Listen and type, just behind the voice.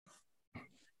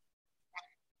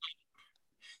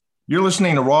You're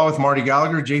listening to Raw with Marty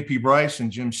Gallagher, JP Bryce,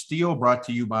 and Jim Steele, brought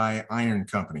to you by Iron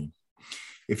Company.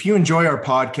 If you enjoy our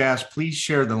podcast, please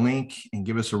share the link and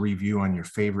give us a review on your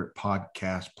favorite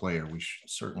podcast player. We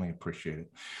certainly appreciate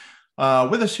it.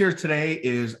 With us here today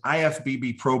is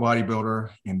IFBB Pro Bodybuilder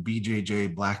and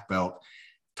BJJ Black Belt,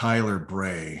 Tyler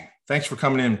Bray. Thanks for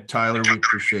coming in, Tyler. We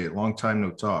appreciate it. Long time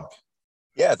no talk.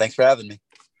 Yeah, thanks for having me.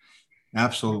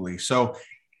 Absolutely. So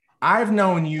I've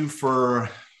known you for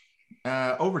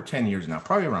over 10 years now,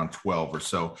 probably around 12 or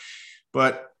so.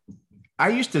 But I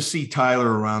used to see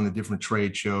Tyler around the different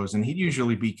trade shows, and he'd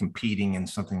usually be competing in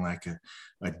something like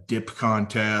a dip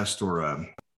contest or a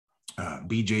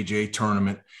BJJ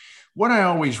tournament. What I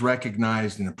always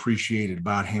recognized and appreciated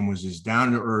about him was his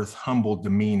down-to-earth, humble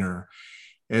demeanor,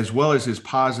 as well as his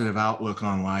positive outlook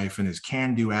on life and his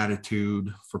can-do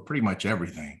attitude for pretty much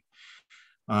everything.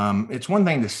 It's one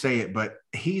thing to say it, but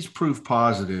he's proof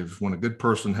positive when a good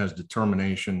person has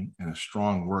determination and a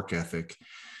strong work ethic,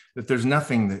 that there's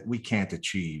nothing that we can't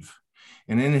achieve.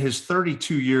 And in his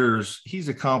 32 years, he's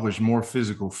accomplished more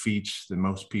physical feats than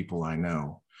most people I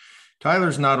know.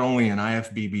 Tyler's not only an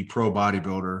IFBB pro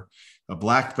bodybuilder, a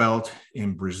black belt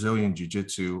in Brazilian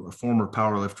Jiu-Jitsu, a former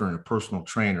powerlifter and a personal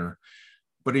trainer,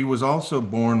 but he was also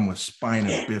born with spina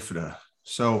bifida.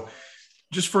 So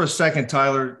just for a second,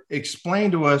 Tyler,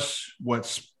 explain to us what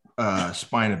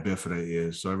spina bifida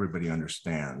is so everybody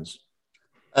understands.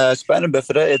 Spina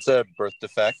bifida, it's a birth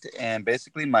defect, and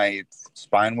basically my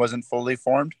spine wasn't fully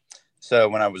formed. So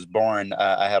when I was born,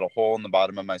 I had a hole in the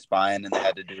bottom of my spine, and they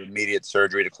had to do immediate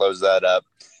surgery to close that up.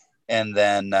 And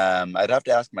then I'd have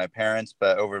to ask my parents,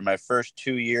 but over my first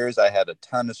 2 years, I had a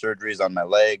ton of surgeries on my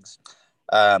legs.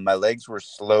 My legs were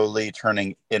slowly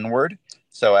turning inward.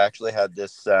 So I actually had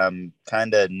this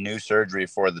kind of new surgery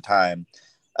for the time.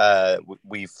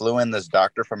 We flew in this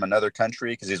doctor from another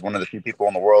country because he's one of the few people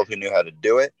in the world who knew how to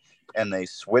do it. And they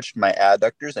switched my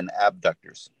adductors and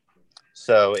abductors.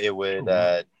 So it would,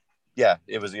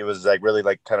 it was like really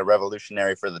like kind of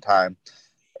revolutionary for the time.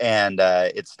 And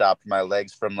it stopped my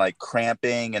legs from like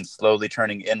cramping and slowly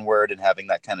turning inward and having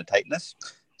that kind of tightness.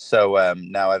 So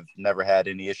now I've never had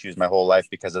any issues my whole life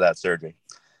because of that surgery.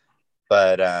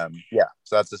 But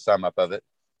so that's the sum up of it.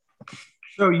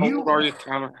 So how old are you,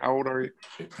 Tyler? How old are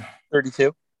you?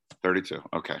 32. 32.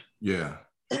 Okay. Yeah.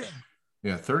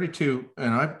 Yeah. 32.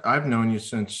 And I've known you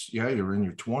since, you were in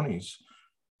your 20s.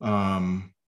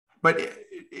 But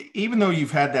even though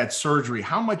you've had that surgery,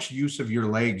 how much use of your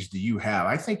legs do you have?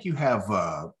 I think you have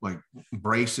like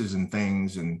braces and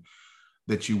things and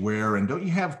that you wear. And don't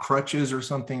you have crutches or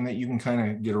something that you can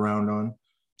kind of get around on?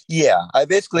 Yeah, I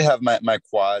basically have my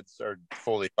quads are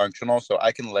fully functional, so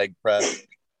I can leg press,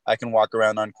 I can walk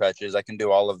around on crutches, I can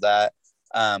do all of that.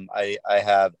 I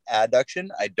have adduction.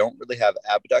 I don't really have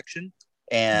abduction,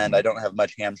 and I don't have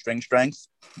much hamstring strength.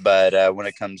 But when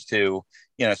it comes to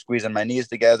squeezing my knees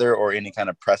together or any kind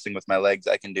of pressing with my legs,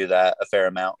 I can do that a fair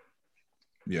amount.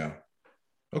 Yeah.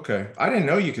 Okay. I didn't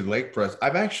know you could leg press.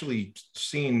 I've actually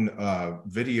seen a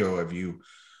video of you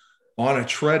on a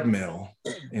treadmill,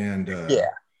 and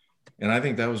and I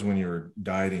think that was when you were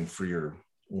dieting for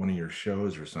one of your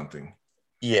shows or something.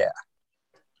 Yeah.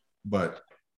 But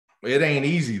it ain't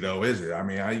easy though, is it? I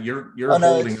mean, you're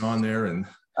holding on there, and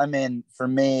I mean, for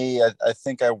me, I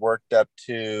think I worked up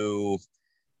to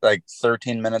like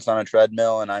 13 minutes on a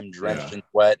treadmill, and I'm drenched in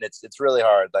sweat. It's really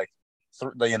hard. Like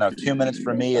 2 minutes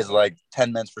for me is like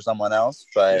 10 minutes for someone else.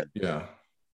 But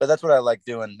But that's what I like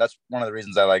doing. That's one of the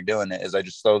reasons I like doing it, is I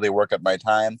just slowly work up my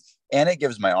time, and it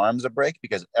gives my arms a break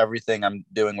because everything I'm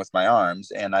doing with my arms.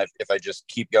 And if I just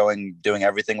keep going, doing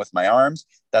everything with my arms,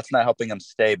 that's not helping them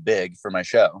stay big for my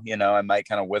show. I might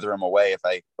kind of wither them away if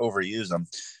I overuse them.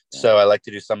 So I like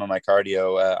to do some of my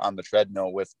cardio on the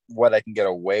treadmill with what I can get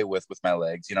away with my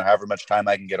legs, however much time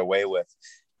I can get away with,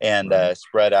 and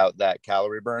spread out that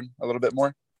calorie burn a little bit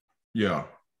more. Yeah.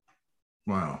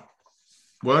 Wow.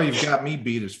 Well, you've got me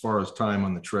beat as far as time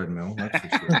on the treadmill. That's for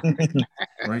sure.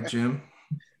 Right, Jim?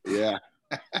 Yeah.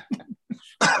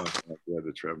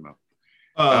 The treadmill.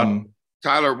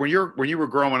 Tyler, when you were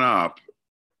growing up,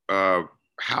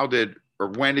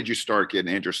 when did you start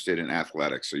getting interested in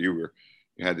athletics? So you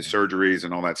had the surgeries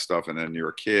and all that stuff, and then you're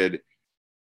a kid.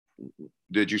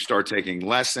 Did you start taking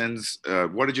lessons?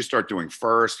 What did you start doing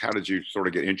first? How did you sort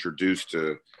of get introduced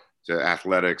to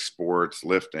athletics, sports,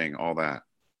 lifting, all that?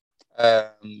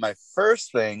 My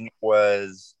first thing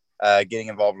was getting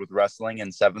involved with wrestling in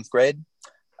 7th grade.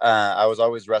 I was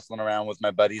always wrestling around with my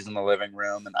buddies in the living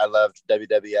room, and I loved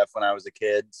WWF when I was a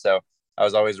kid. So I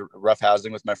was always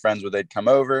roughhousing with my friends when they'd come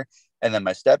over. And then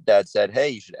my stepdad said, hey,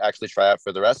 you should actually try out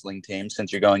for the wrestling team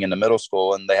since you're going into middle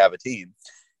school and they have a team.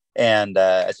 And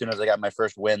as soon as I got my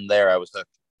first win there, I was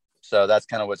hooked. So that's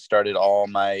kind of what started all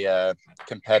my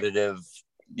competitive,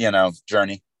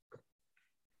 journey.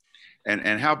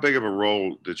 And how big of a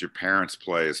role did your parents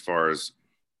play as far as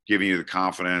giving you the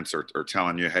confidence or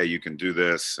telling you, hey, you can do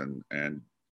this, and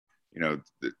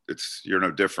you're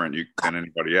no different than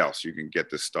anybody else. You can get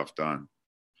this stuff done.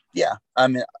 Yeah, I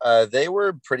mean, they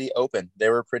were pretty open. They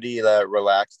were pretty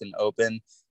relaxed and open.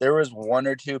 There was one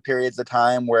or two periods of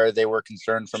time where they were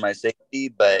concerned for my safety,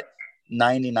 but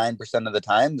 99% of the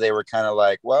time they were kind of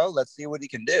like, well, let's see what he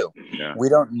can do. Yeah. We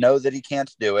don't know that he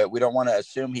can't do it. We don't want to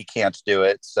assume he can't do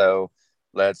it. So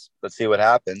let's see what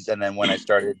happens. And then when I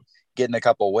started getting a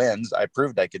couple wins, I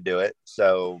proved I could do it.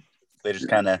 So they just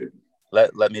kind of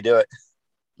let me do it.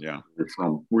 Yeah.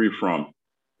 Where are you from?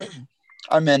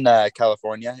 I'm in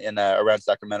California, in around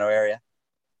Sacramento area.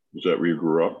 Is that where you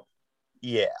grew up?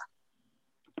 Yeah.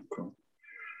 Okay.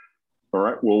 All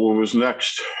right. Well, what was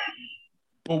next?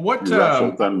 Well, what?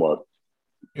 Then what?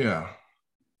 Yeah.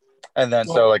 And then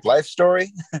so like life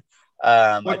story.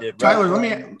 I did Tyler.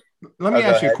 Let me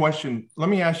ask you a question. Let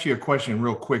me ask you a question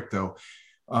real quick though,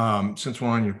 since we're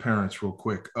on your parents, real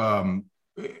quick. Were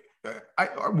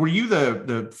you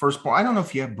the firstborn? I don't know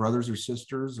if you have brothers or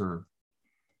sisters or.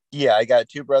 Yeah, I got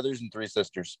 2 brothers and 3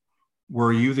 sisters.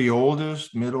 Were you the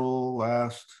oldest, middle,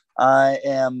 last?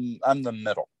 I'm the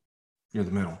middle. You're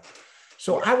the middle.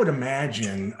 So I would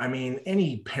imagine, I mean,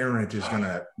 any parent is going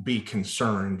to be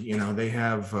concerned. They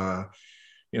have,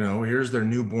 here's their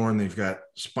newborn. They've got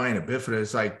spina bifida.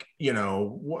 It's like,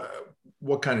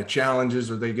 what kind of challenges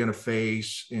are they going to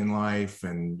face in life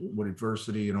and what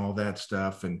adversity and all that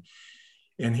stuff. And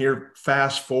here,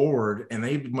 fast forward, and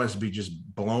they must be just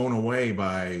blown away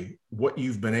by what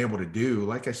you've been able to do.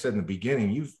 Like I said in the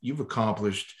beginning, you've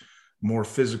accomplished more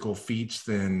physical feats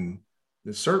than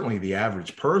certainly the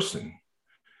average person.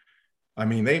 I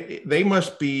mean, they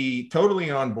must be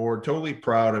totally on board, totally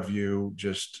proud of you,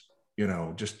 just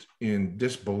in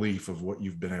disbelief of what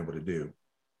you've been able to do.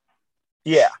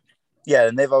 Yeah,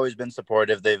 and they've always been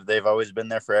supportive. They've always been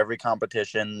there for every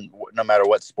competition, no matter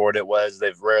what sport it was.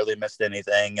 They've rarely missed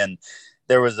anything. And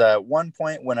there was one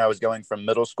point when I was going from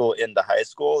middle school into high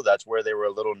school, that's where they were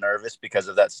a little nervous because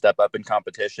of that step up in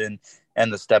competition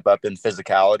and the step up in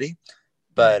physicality.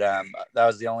 But that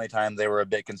was the only time they were a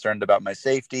bit concerned about my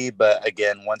safety. But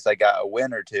again, once I got a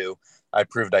win or two, I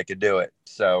proved I could do it.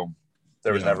 So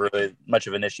there was never really much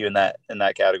of an issue in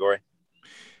that category.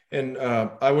 And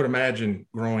I would imagine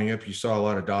growing up, you saw a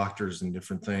lot of doctors and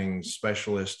different things,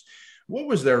 specialists. What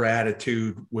was their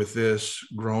attitude with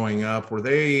growing up? Were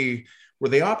they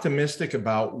optimistic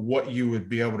about what you would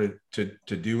be able to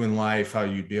do in life, how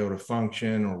you'd be able to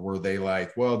function? Or were they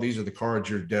like, well, these are the cards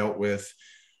you're dealt with,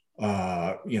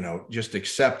 just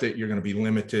accept it. You're going to be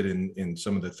limited in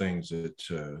some of the things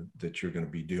that you're going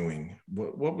to be doing.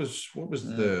 What was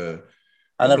the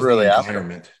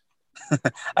environment?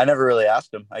 I never really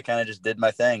asked them. I kind of just did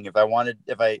my thing.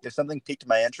 If something piqued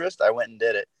my interest, I went and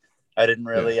did it. I didn't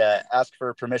really ask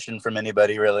for permission from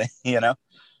anybody, really,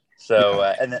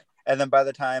 So, and then by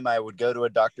the time I would go to a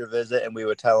doctor visit and we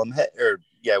would tell them,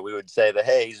 we would say that,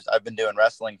 hey, I've been doing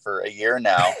wrestling for a year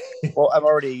now. Well, I'm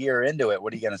already a year into it.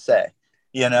 What are you going to say?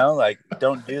 Like,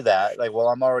 don't do that. Like, well,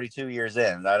 I'm already 2 years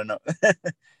in. I don't know.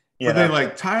 They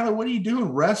like, Tyler, what are you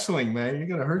doing wrestling, man? You're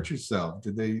going to hurt yourself.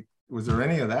 Was there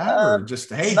any of that or just,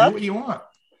 hey, do what you want?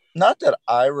 Not that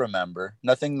I remember.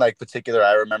 Nothing like particular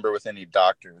I remember with any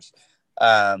doctors.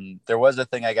 There was a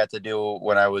thing I got to do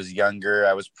when I was younger.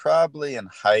 I was probably in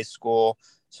high school.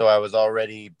 So I was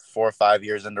already 4 or 5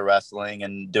 years into wrestling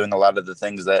and doing a lot of the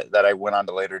things that I went on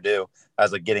to later do. I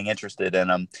was like getting interested in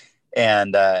them.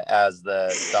 And as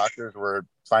the doctors were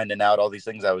finding out all these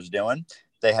things I was doing,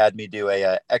 they had me do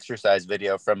a exercise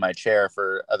video from my chair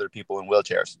for other people in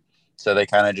wheelchairs. So they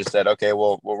kind of just said, okay,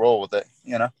 we'll roll with it,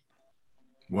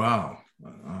 Wow.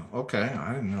 Okay.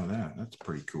 I didn't know that. That's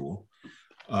pretty cool.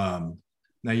 Now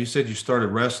you said you started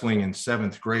wrestling in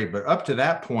 7th grade, but up to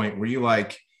that point, were you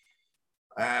like,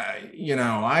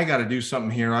 I got to do something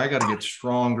here. I got to get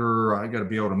stronger. I got to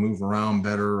be able to move around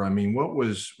better. I mean, what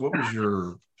was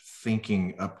your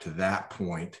thinking up to that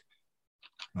point?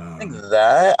 I think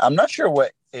that I'm not sure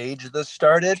what age this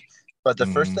started, but the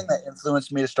first thing that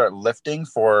influenced me to start lifting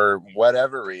for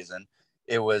whatever reason,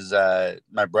 it was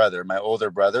my brother, my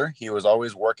older brother. He was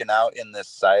always working out in this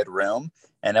side room.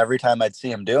 And every time I'd see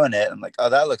him doing it, I'm like, oh,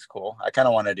 that looks cool. I kind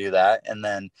of want to do that. And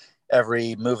then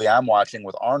every movie I'm watching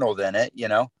with Arnold in it,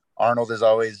 Arnold is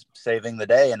always saving the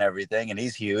day and everything. And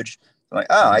he's huge. I'm like,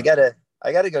 oh, I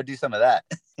gotta go do some of that,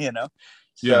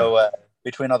 So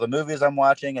between all the movies I'm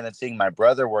watching and then seeing my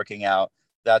brother working out,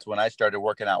 that's when I started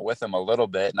working out with him a little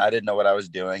bit, and I didn't know what I was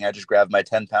doing. I just grabbed my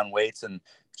 10-pound weights and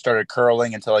started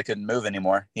curling until I couldn't move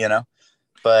anymore, you know?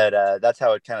 But that's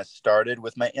how it kind of started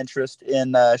with my interest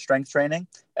in strength training.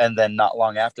 And then not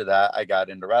long after that, I got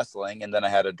into wrestling, and then I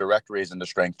had a direct reason to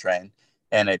strength train,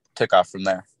 and it took off from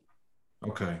there.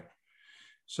 Okay.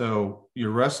 So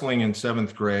you're wrestling in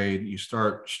 7th grade. You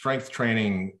start strength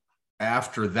training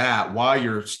after that while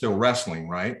you're still wrestling,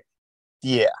 right?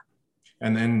 Yeah.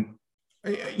 And then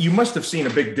you must have seen a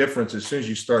big difference as soon as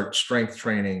you start strength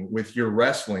training with your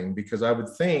wrestling, because I would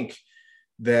think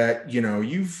that, you know,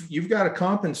 you've got to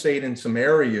compensate in some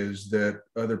areas that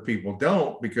other people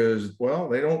don't, because, well,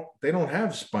 they don't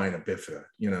have spina bifida,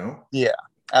 you know? Yeah.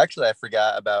 Actually, I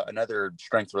forgot about another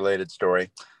strength related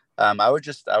story. I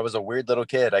was a weird little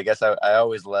kid. I guess I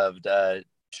always loved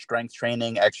strength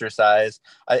training, exercise.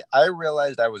 I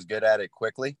realized I was good at it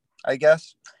quickly, I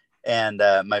guess. And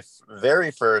my very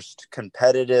first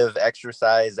competitive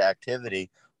exercise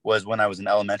activity was when I was in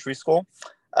elementary school.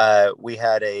 We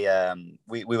had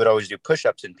we would always do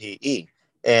push-ups in PE,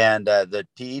 and the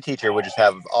PE teacher would just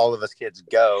have all of us kids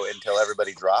go until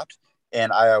everybody dropped.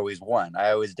 And I always won.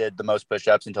 I always did the most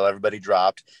push-ups until everybody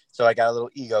dropped. So I got a little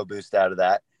ego boost out of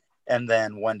that. And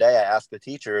then one day I asked the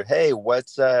teacher, "Hey,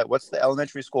 what's the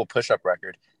elementary school push-up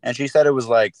record?" And she said it was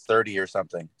like 30 or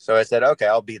something. So I said, "Okay,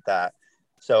 I'll beat that."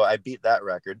 So I beat that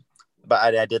record,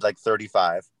 but I did like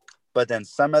 35. But then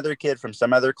some other kid from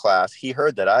some other class, he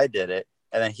heard that I did it,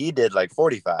 and then he did like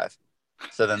 45.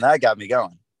 So then that got me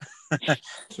going.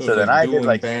 So then like I did dueling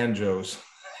like banjos.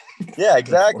 Yeah,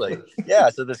 exactly. Yeah.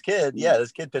 So this kid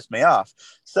pissed me off.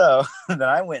 So then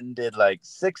I went and did like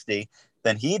 60.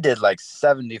 Then he did like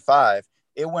 75.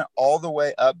 It went all the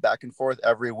way up back and forth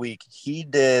every week. He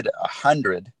did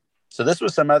 100. So this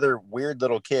was some other weird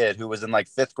little kid who was in like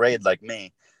 5th grade, like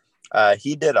me.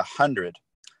 He did 100.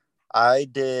 I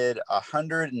did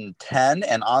 110.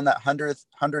 And on that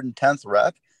 110th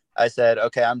rep, I said,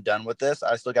 okay, I'm done with this.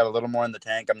 I still got a little more in the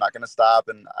tank. I'm not going to stop,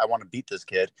 and I want to beat this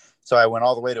kid. So I went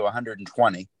all the way to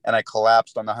 120, and I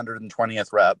collapsed on the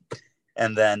 120th rep.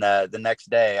 And then the next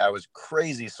day, I was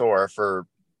crazy sore for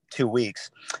 2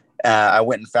 weeks. I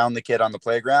went and found the kid on the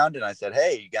playground, and I said,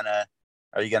 "Hey,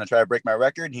 are you gonna try to break my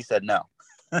record?" And he said no.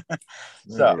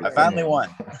 So I finally won.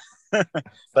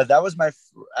 But that was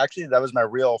my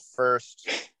real first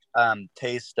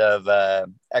taste of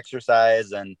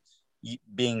exercise and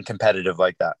being competitive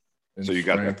like that. So you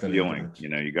got that feeling,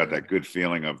 you got that good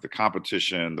feeling of the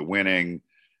competition, the winning,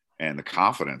 and the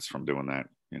confidence from doing that,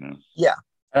 Yeah.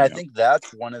 And I think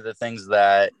that's one of the things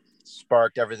that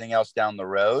sparked everything else down the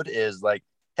road is like,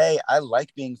 hey, I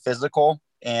like being physical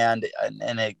and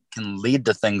it can lead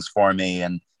to things for me.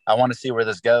 And I want to see where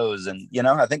this goes. And,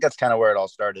 I think that's kind of where it all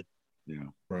started. Yeah.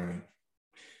 Right.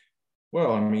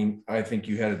 Well, I mean, I think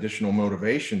you had additional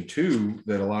motivation too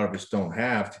that a lot of us don't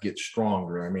have to get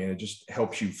stronger. I mean, it just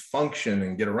helps you function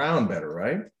and get around better,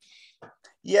 right?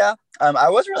 Yeah. I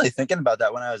wasn't really thinking about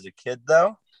that when I was a kid,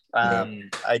 though.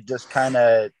 I just kind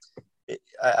of,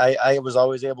 I was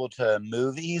always able to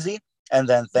move easy. And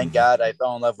then thank God I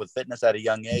fell in love with fitness at a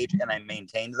young age, and I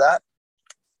maintained that.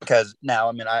 Because now,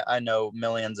 I mean, I know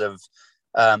millions of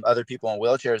other people in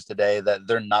wheelchairs today that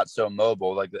they're not so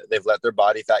mobile. Like they've let their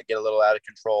body fat get a little out of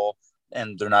control,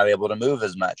 and they're not able to move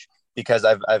as much because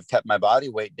I've kept my body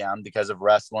weight down because of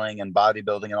wrestling and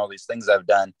bodybuilding and all these things I've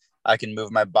done. I can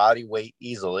move my body weight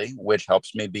easily, which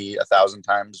helps me be 1,000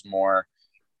 times more,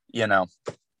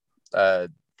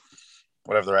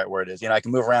 whatever the right word is. I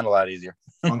can move around a lot easier.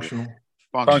 Functional.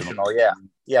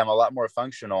 Yeah. I'm a lot more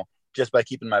functional just by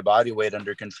keeping my body weight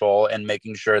under control and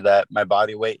making sure that my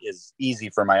body weight is easy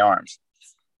for my arms.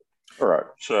 All right.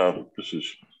 So this has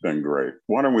been great.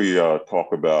 Why don't we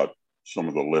talk about some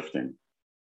of the lifting?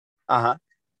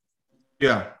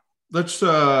 Yeah. Let's,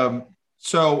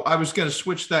 so I was going to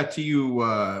switch that to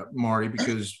you, Marty,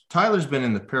 because Tyler's been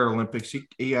in the Paralympics.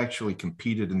 He actually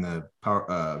competed in the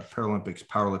Paralympics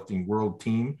powerlifting world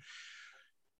team.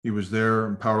 He was there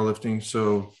in powerlifting.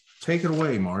 So take it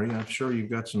away, Marty. I'm sure you've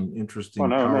got some interesting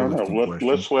powerlifting questions.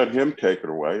 Let's let him take it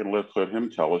away, and let's let him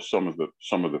tell us some of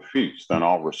the feats. Then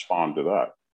I'll respond to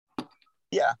that.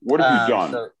 Yeah. What have you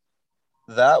done? So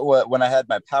that when I had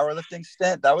my powerlifting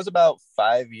stint, that was about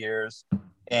 5 years.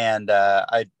 And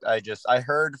I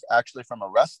heard actually from a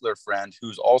wrestler friend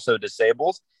who's also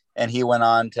disabled, and he went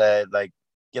on to like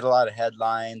get a lot of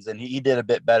headlines, and he did a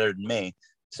bit better than me.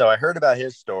 So I heard about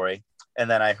his story, and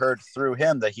then I heard through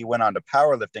him that he went on to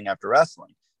powerlifting after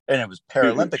wrestling, and it was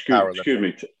Paralympic powerlifting. Excuse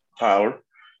me, Tyler.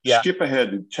 Yeah. Skip ahead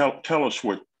and tell us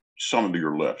what some of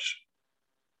your lifts.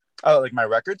 Oh, like my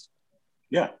records?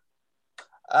 Yeah.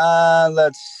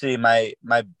 Let's see. My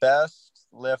best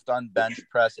lift on bench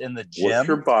press in the gym.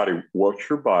 What's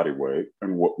your body weight,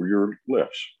 and what were your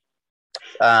lifts?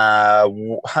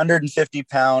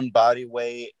 150-pound body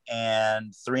weight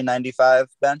and 395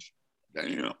 bench.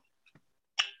 Damn.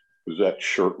 Was that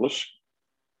shirtless?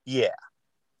 Yeah.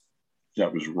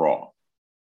 That was raw.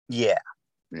 Yeah.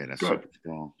 Yeah, that's Good. super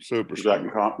strong. Super Was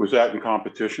strong. was that in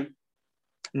competition?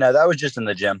 No, that was just in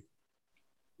the gym.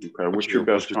 Okay. What's your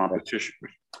best competition?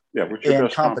 Yeah. What's your In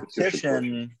best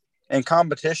competition? In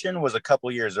competition was a couple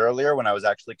years earlier when I was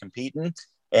actually competing,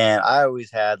 and I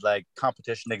always had like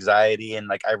competition anxiety, and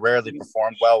like I rarely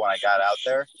performed well when I got out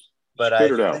there. But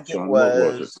Spit I it out, think son. it What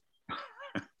was was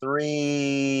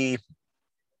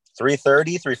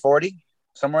 330, 340,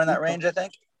 somewhere in that range, I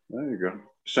think. There you go.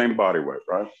 Same body weight,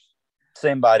 right?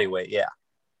 Same body weight, yeah.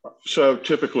 So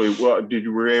typically, were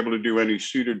you able to do any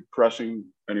seated pressing,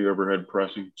 any overhead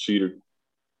pressing, seated?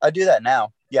 I do that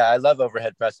now. Yeah, I love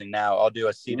overhead pressing now. I'll do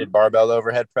a seated barbell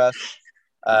overhead press.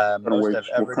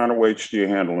 What kind of weights do you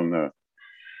handle in that?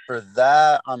 For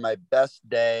that, on my best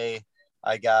day,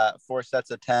 I got 4 sets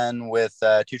of 10 with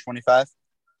 225.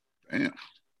 Damn.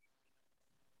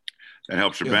 That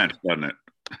helps your bench, doesn't it?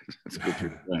 That's good for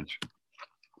your bench.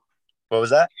 What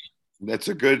was that? That's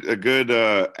a good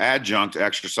adjunct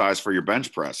exercise for your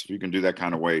bench press. If you can do that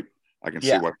kind of weight, I can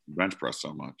see why you bench press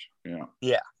so much. Yeah.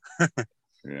 Yeah.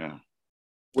 Yeah.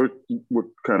 What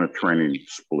kind of training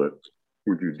split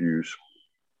would you use?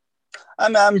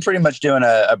 I'm pretty much doing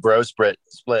a bro split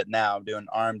now. I'm doing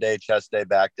arm day, chest day,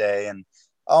 back day, and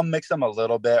I'll mix them a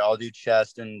little bit. I'll do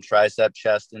chest and tricep,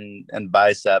 chest and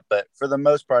bicep, but for the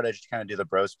most part, I just kind of do the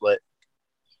bro split.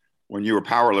 When you were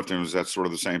powerlifting, was that sort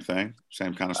of the same thing?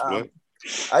 Same kind of split?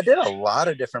 I did a lot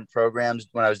of different programs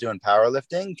when I was doing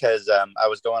powerlifting because I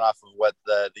was going off of what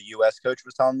the U.S. coach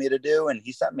was telling me to do, and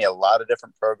he sent me a lot of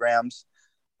different programs.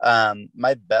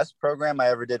 My best program I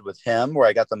ever did with him, where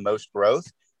I got the most growth,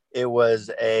 it was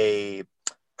a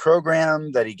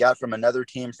program that he got from another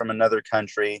team from another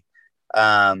country,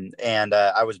 and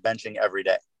I was benching every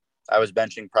day. I was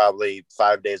benching probably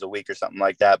 5 days a week or something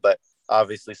like that, but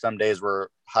obviously some days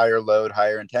were higher load,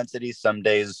 higher intensity. Some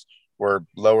days were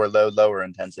lower load, lower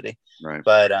intensity. Right.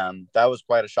 But that was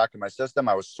quite a shock to my system.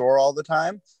 I was sore all the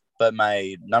time, but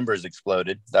my numbers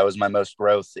exploded. That was my most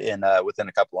growth in within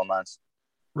a couple of months.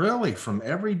 Really? From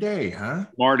every day, huh?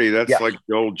 Marty, that's like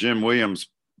the old Jim Williams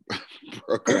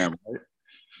program, right?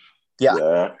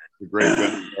 Yeah. The great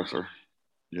bench presser.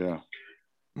 Yeah.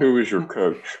 Who was your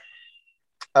coach?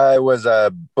 It was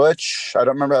Butch. I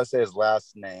don't remember how to say his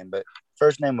last name, but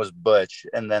first name was Butch.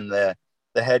 And then the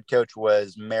head coach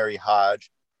was Mary Hodge.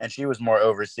 And she was more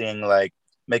overseeing, like,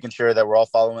 making sure that we're all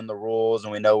following the rules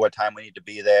and we know what time we need to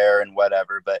be there and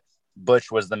whatever. But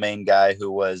Butch was the main guy who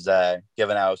was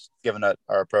giving out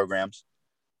our programs.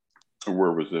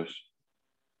 Where was this?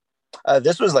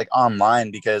 This was like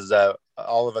online because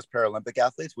all of us Paralympic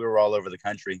athletes, we were all over the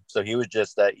country. So he was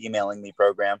just emailing me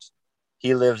programs.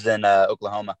 He lives in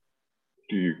Oklahoma.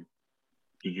 Did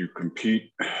you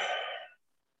compete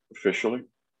officially?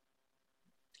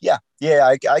 Yeah.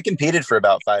 I competed for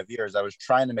about 5 years. I was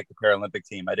trying to make the Paralympic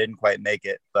team. I didn't quite make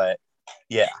it, but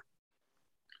yeah.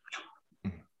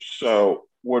 So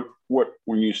what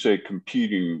when you say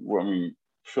competing, I mean,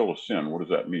 fill us in. What does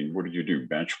that mean? What did you do?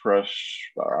 Bench press?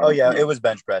 It was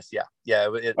bench press. Yeah.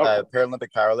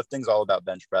 Paralympic powerlifting is all about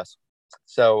bench press.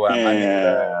 So what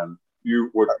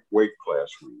weight class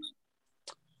were you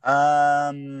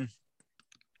in?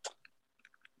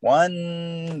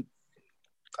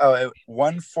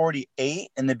 148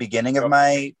 in the beginning of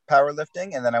my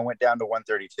powerlifting, and then I went down to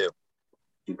 132.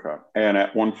 Okay. And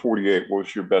at 148, what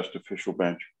was your best official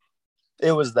bench?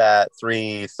 It was that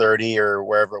 330 or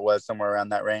wherever it was, somewhere around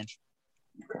that range.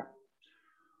 Okay.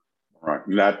 All right.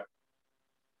 And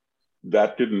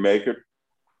that didn't make it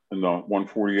in the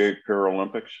 148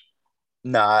 Paralympics?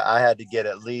 No, I had to get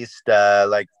at least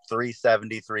like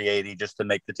 370, 380 just to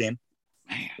make the team.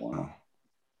 Wow.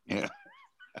 Yeah.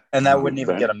 And that wouldn't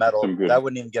even get a medal. That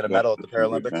wouldn't even get a medal at the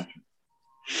Paralympics.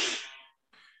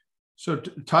 So,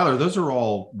 Tyler, those are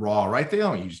all raw, right? They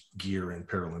don't use gear in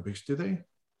Paralympics, do they?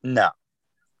 No.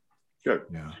 Good.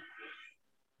 Yeah.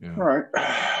 All right.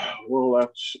 Well,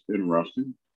 that's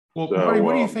interesting. Well, so, Marty,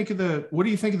 what do you think of the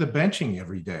benching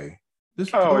every day?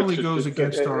 This totally goes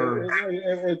against our.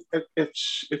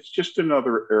 It's just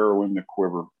another arrow in the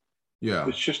quiver. Yeah.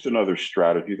 It's just another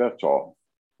strategy. That's all.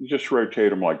 You just rotate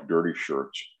them like dirty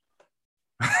shirts.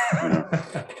 You know,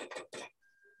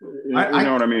 you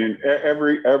know what I mean?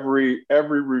 Every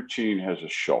routine has a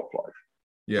shelf life.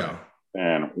 Yeah.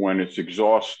 And when it's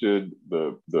exhausted,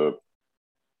 the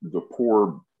the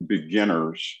poor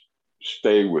beginners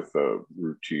stay with the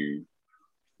routine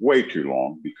way too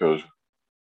long, because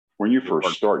when you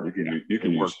first start, you can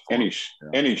use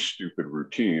any stupid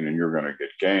routine and you're going to get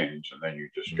gains, and then you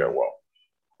just go, well,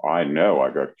 I know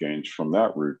I got gains from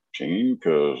that routine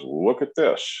because look at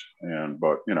this.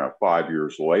 But 5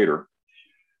 years later,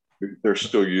 they're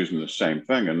still using the same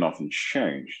thing and nothing's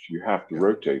changed. You have to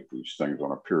rotate these things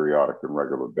on a periodic and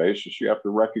regular basis. You have to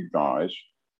recognize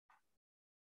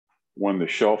when the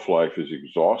shelf life is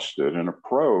exhausted, and a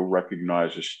pro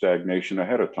recognizes stagnation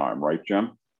ahead of time, right,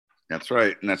 Jim? That's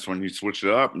right. And that's when you switch it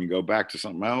up and you go back to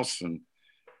something else. And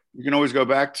you can always go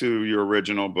back to your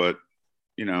original, but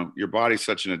your body's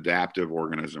such an adaptive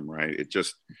organism, right? It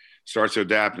just starts to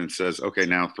adapt and says, okay,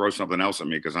 now throw something else at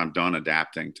me because I'm done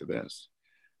adapting to this.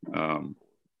 I've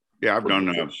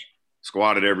done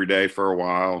squatted every day for a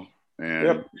while,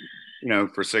 and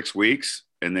for 6 weeks,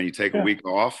 and then you take a week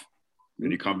off,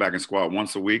 and you come back and squat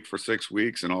once a week for 6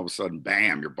 weeks, and all of a sudden,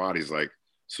 bam, your body's like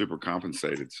super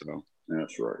compensated. So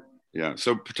that's right. Yeah.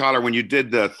 So Tyler, when you did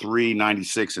the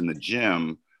 396 in the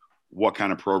gym, what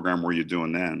kind of program were you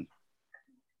doing then?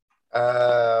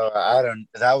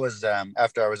 That was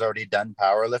after I was already done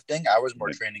powerlifting. I was more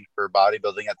training for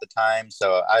bodybuilding at the time,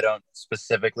 so I don't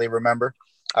specifically remember.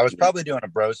 I was probably doing a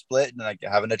bro split and like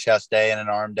having a chest day and an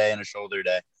arm day and a shoulder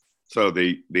day. So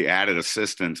the added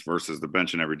assistance versus the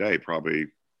benching every day probably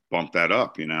bumped that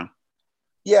up,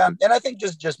 Yeah, and I think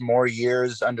just more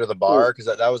years under the bar, because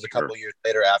that was a couple years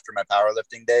later after my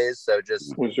powerlifting days. So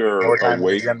just was there more time in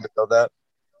the gym to build up.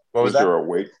 What was that?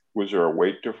 Was there a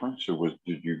weight difference?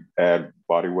 Did you add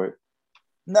body weight?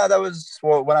 No, that was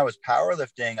when I was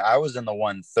powerlifting, I was in the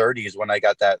 130s when I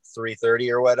got that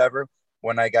 330 or whatever.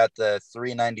 When I got the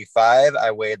 395,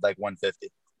 I weighed like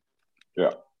 150.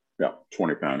 Yeah.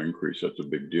 20-pound increase. That's a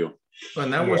big deal.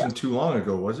 And that wasn't too long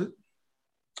ago, was it?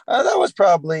 That was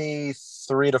probably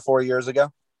 3 to 4 years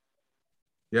ago.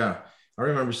 Yeah. I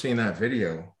remember seeing that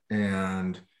video,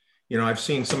 and, I've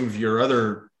seen some of your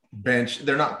other bench.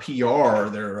 They're not PR.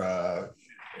 They're,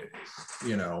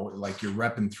 like you're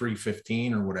repping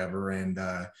 315 or whatever. And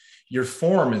your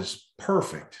form is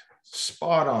perfect,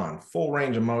 spot on, full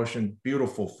range of motion,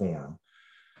 beautiful form.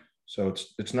 So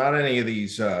it's not any of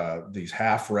these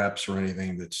half reps or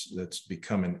anything that's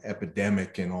become an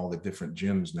epidemic in all the different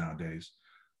gyms nowadays.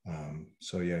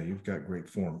 You've got great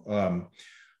form.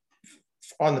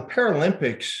 On the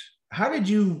Paralympics, how did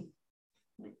you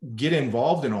get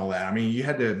involved in all that? I mean, you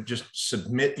had to just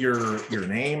submit your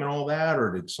name and all that,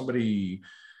 or did somebody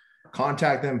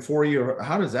contact them for you? Or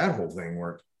how does that whole thing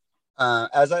work?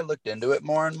 As I looked into it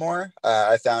more and more,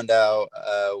 I found out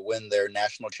when their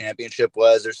national championship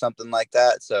was or something like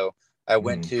that. So I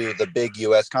went to the big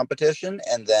U.S. competition,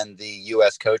 and then the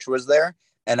U.S. coach was there.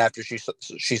 And after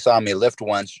she saw me lift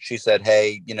once, she said,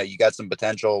 "Hey, you got some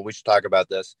potential. We should talk about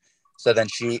this." So then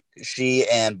she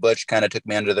and Butch kind of took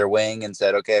me under their wing and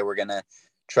said, "Okay, we're gonna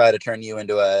try to turn you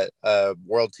into a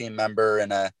world team member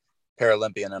and a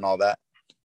Paralympian and all that."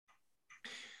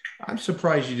 I'm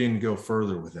surprised you didn't go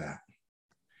further with that.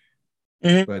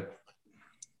 Mm-hmm. But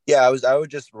yeah, I was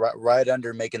just right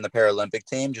under making the Paralympic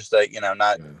team, just like,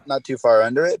 not too far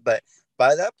under it. But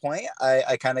by that point,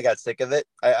 I kind of got sick of it.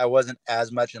 I wasn't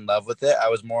as much in love with it. I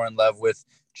was more in love with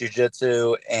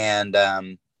jiu-jitsu, and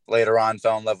later on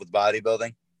fell in love with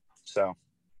bodybuilding. So,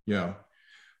 yeah.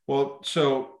 Well,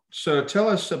 so tell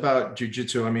us about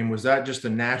jiu-jitsu. I mean, was that just a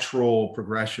natural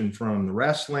progression from the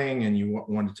wrestling, and you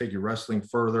wanted to take your wrestling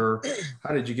further?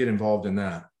 How did you get involved in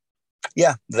that?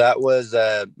 Yeah, that was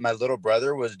my little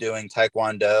brother was doing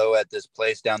Taekwondo at this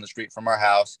place down the street from our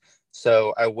house.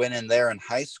 So I went in there in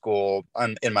high school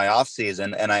in my off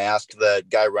season, and I asked the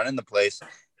guy running the place,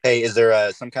 "Hey, is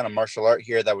there some kind of martial art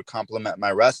here that would complement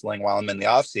my wrestling while I'm in the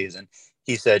off season?"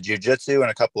 He said jiu-jitsu and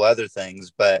a couple other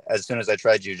things. But as soon as I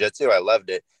tried jiu-jitsu, I loved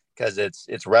it because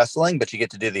it's wrestling, but you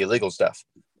get to do the illegal stuff,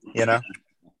 Yeah,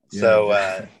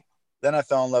 so then I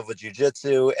fell in love with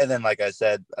jiu-jitsu. And then, like I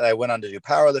said, I went on to do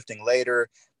powerlifting later.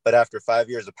 But after 5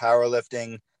 years of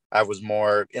powerlifting, I was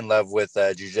more in love with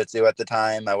jiu-jitsu at the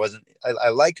time. I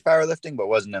liked powerlifting, but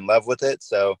wasn't in love with it.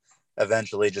 So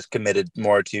eventually just committed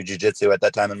more to jiu-jitsu at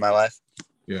that time in my life.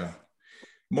 Yeah.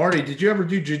 Marty, did you ever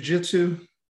do jiu-jitsu?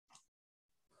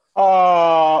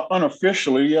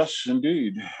 Unofficially, yes,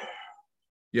 indeed.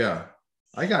 Yeah.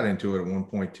 I got into it at one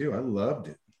point too. I loved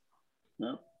it.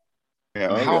 Yeah.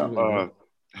 Yeah.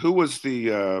 Who was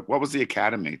what was the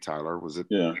academy, Tyler? Was it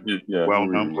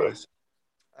well-known place?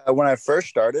 When I first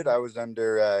started, I was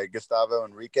under Gustavo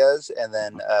Enriquez, and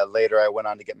then later I went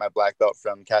on to get my black belt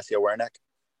from Casio Wernick.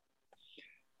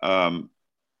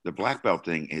 The black belt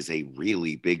thing is a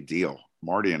really big deal.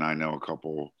 Marty and I know a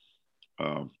couple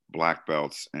black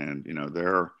belts, and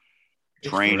their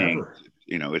training,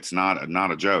 forever. it's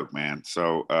not a joke, man.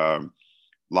 So a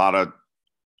lot of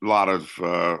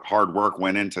hard work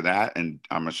went into that, and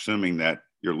I'm assuming that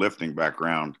your lifting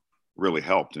background really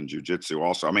helped in jiu-jitsu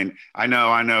also. I mean, I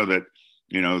know that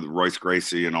Royce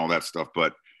Gracie and all that stuff,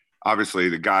 but obviously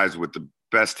the guys with the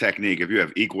best technique, if you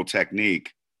have equal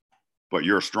technique but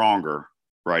you're stronger,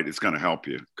 right, it's going to help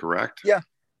you, correct? Yeah,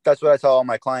 that's what I tell all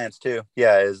my clients too.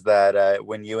 Yeah, is that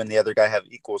when you and the other guy have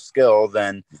equal skill,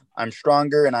 then I'm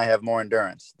stronger and I have more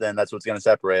endurance. Then that's what's going to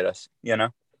separate us, Yeah.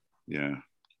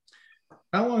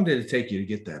 How long did it take you to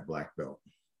get that black belt?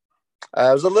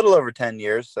 It was a little over 10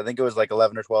 years. I think it was like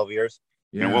 11 or 12 years.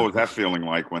 Yeah. And what was that feeling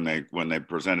like when they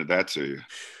presented that to you?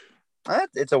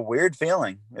 It's a weird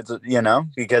feeling. It's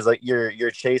because like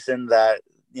you're chasing that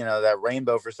that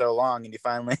rainbow for so long, and you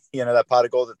finally that pot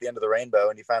of gold at the end of the rainbow,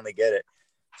 and you finally get it.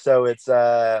 So it's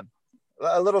a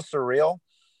little surreal.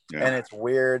 Yeah. And it's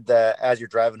weird that as you're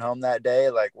driving home that day,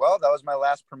 like, well, that was my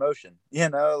last promotion.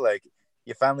 Like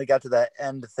you finally got to that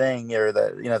end thing, or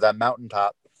that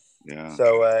mountaintop. Yeah.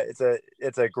 So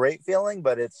it's a great feeling,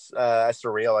 but it's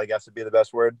surreal, I guess would be the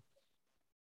best word.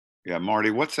 Yeah, Marty,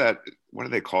 what's that? What do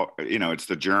they call? It's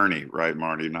the journey, right,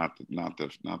 Marty? Not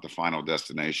the final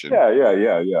destination. Yeah.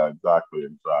 Exactly.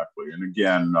 And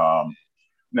again,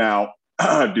 now,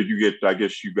 did you get? I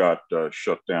guess you got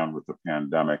shut down with the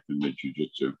pandemic in the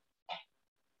jiu-jitsu.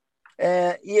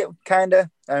 Yeah, kind of.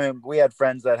 I mean, we had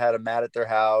friends that had a mat at their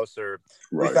house, or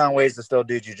we found ways to still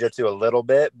do jiu-jitsu a little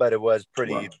bit, but it was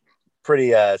pretty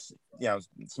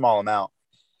small amount.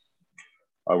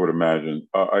 I would imagine. Is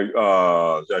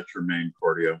that your main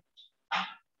cardio?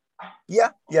 Yeah,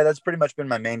 that's pretty much been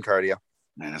my main cardio.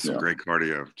 Man, that's some great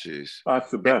cardio. Jeez. That's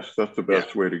the best. That's the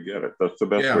best way to get it. That's the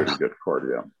best way to get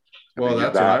cardio. Well,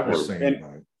 that's what I was saying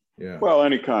about it. Yeah. Well,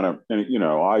 any kind of,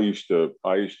 I used to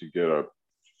get a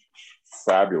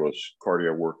fabulous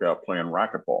cardio workout playing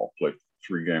racquetball. Played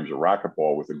 3 games of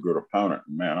racquetball with a good opponent.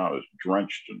 Man, I was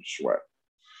drenched in sweat.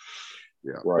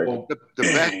 Yeah. Right. Well, the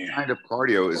best kind of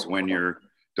cardio is when you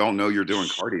don't know you're doing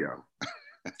cardio.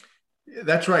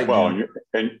 That's right. Well,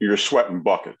 and you're sweating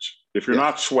buckets. If you're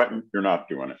not sweating, you're not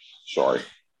doing it. Sorry.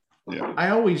 Yeah. I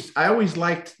always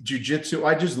liked jiu-jitsu.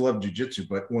 I just love jiu-jitsu.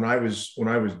 But when I was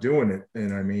doing it,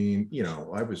 and I mean,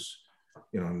 I was,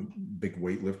 big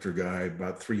weightlifter guy,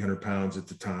 about 300 pounds at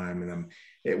the time. And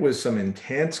it was some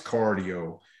intense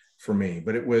cardio for me,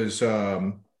 but it was,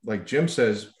 like Jim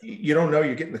says, you don't know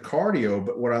you're getting the cardio,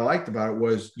 but what I liked about it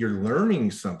was you're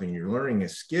learning something, you're learning a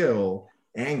skill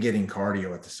and getting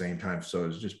cardio at the same time. So it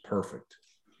was just perfect.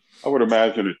 I would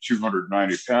imagine at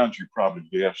 290 pounds, you probably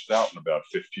gassed out in about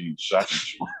 15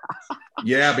 seconds.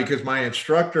 Yeah, because my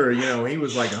instructor, he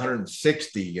was like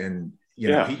 160 and,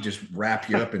 he'd just wrap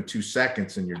you up in 2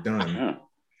 seconds and you're done.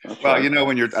 Yeah. Well,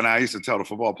 and I used to tell the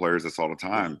football players this all the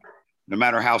time. No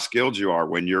matter how skilled you are,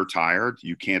 when you're tired,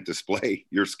 you can't display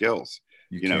your skills.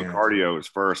 Cardio is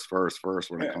first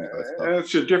when it comes to that stuff. And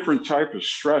it's a different type of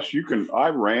stress. I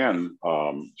ran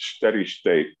steady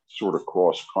state sort of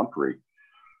cross country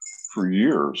for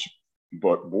years,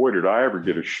 but boy, did I ever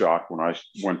get a shock when I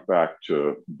went back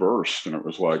to burst, and it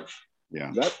was like,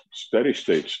 that steady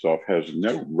state stuff has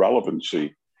no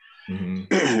relevancy. Mm-hmm.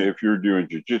 If you're doing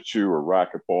jiu-jitsu or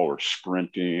racquetball or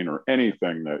sprinting or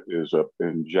anything that is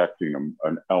injecting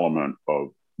an element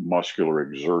of muscular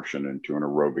exertion into an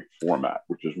aerobic format,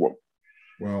 which is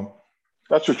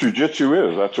that's what jiu-jitsu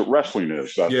is. That's what wrestling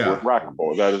is. That's what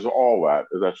racquetball. That is all that.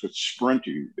 That's what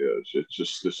sprinting is. It's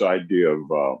just this idea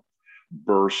of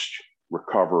burst,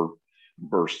 recover,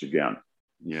 burst again.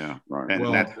 Yeah, right.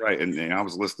 And that's right. And I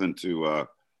was listening to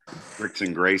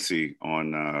Rickson Gracie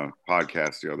on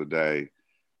podcast the other day,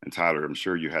 and Tyler, I'm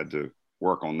sure you had to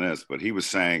work on this, but he was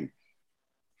saying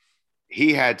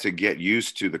he had to get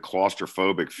used to the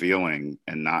claustrophobic feeling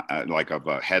and not like of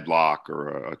a headlock or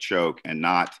a choke and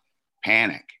not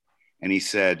panic. And he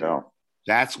said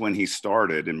that's when he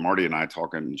started, and Marty and I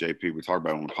talking, JP, we talk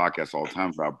about it on the podcast all the time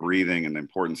about breathing and the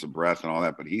importance of breath and all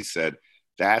that. But he said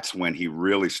that's when he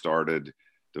really started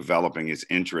developing his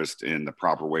interest in the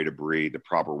proper way to breathe, the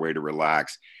proper way to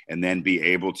relax, and then be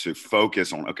able to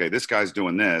focus on, okay, this guy's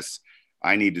doing this,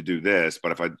 I need to do this.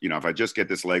 But if I just get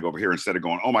this leg over here, instead of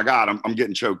going, oh my God, I'm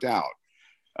getting choked out.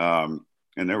 And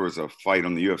there was a fight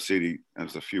on the UFC. It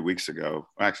was a few weeks ago,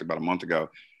 actually about a month ago.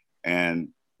 And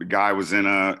the guy was in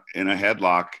a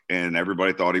headlock and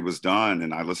everybody thought he was done.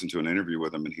 And I listened to an interview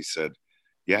with him and he said,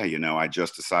 yeah, I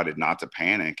just decided not to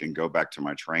panic and go back to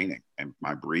my training and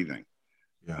my breathing.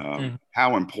 Yeah.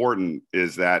 How important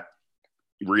is that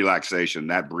relaxation,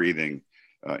 that breathing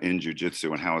in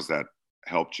jiu-jitsu, and how has that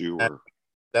helped you? Or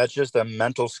That's just a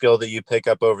mental skill that you pick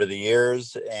up over the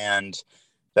years, and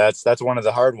that's one of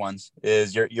the hard ones.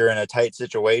 Is you're in a tight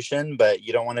situation, but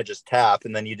you don't want to just tap,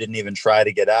 and then you didn't even try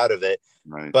to get out of it.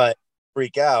 right. But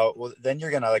freak out, well, then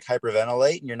you're gonna like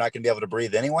hyperventilate, and you're not gonna be able to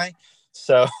breathe anyway.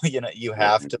 So you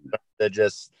have to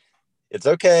just, it's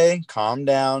okay, calm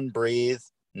down, breathe.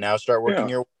 Now start working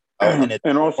your way out,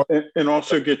 and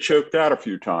also get choked out a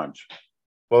few times.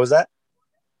 What was that?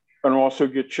 And also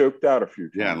get choked out a few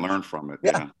times. Yeah, and learn from it.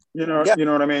 Yeah. You know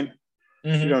what I mean?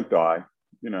 Mm-hmm. You don't die,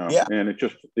 and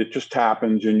it just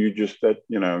happens, and you just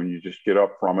get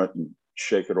up from it and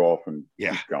shake it off and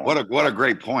keep going. What a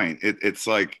great point. It's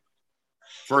like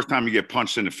first time you get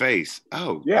punched in the face.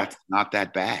 Oh, yeah. That's not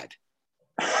that bad.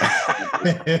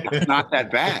 It's not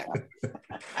that bad.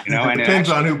 And it depends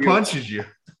on who punches you.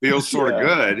 Feels sort of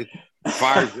good.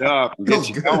 Fires you up and gets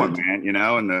you going, man.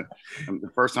 And the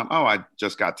first time, I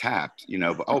just got tapped,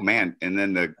 but oh man. And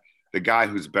then the guy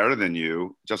who's better than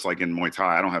you, just like in Muay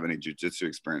Thai, I don't have any jiu-jitsu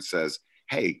experience, says,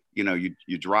 hey,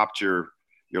 you dropped your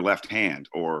left hand,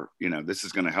 or this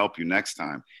is going to help you next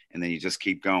time. And then you just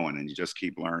keep going and you just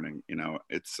keep learning.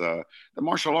 It's the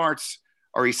martial arts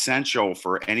are essential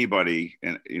for anybody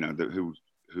who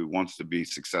wants to be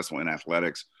successful in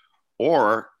athletics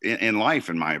or in life,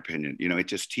 in my opinion. It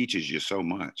just teaches you so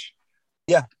much.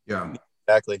 Yeah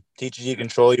Exactly. Teaches you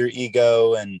control your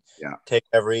ego and take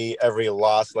every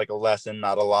loss like a lesson,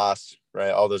 not a loss, right?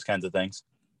 All those kinds of things.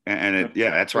 And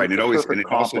that's right. And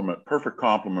perfect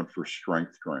compliment for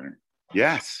strength training.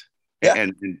 Yes. Yeah.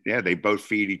 And they both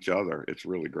feed each other. It's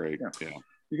really great. Yeah.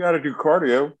 You got to do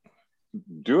cardio.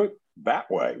 Do it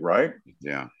that way, right?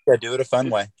 Yeah. Yeah. Do it a fun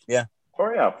way. Yeah. Oh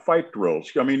yeah, fight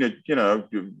drills. I mean,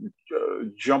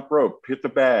 jump rope, hit the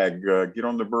bag, get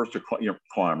on the Versa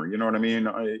climber. You know what I mean?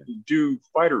 Do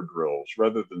fighter drills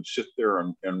rather than sit there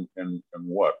and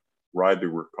ride the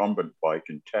recumbent bike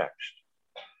and text.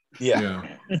 Yeah.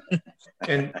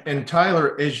 And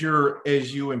Tyler, as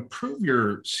you improve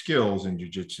your skills in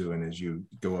jiu-jitsu and as you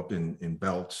go up in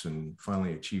belts and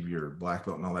finally achieve your black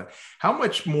belt and all that, how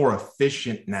much more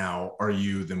efficient now are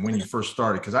you than when you first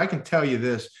started? Because I can tell you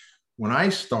this. When I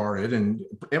started, and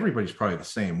everybody's probably the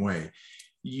same way,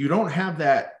 you don't have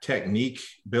that technique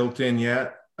built in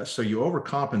yet. So you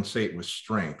overcompensate with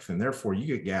strength, and therefore you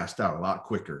get gassed out a lot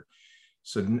quicker.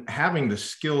 So having the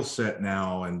skill set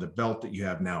now and the belt that you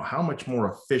have now, how much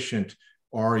more efficient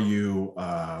are you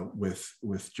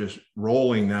with just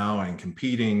rolling now and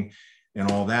competing and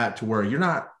all that, to where you're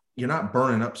not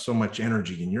burning up so much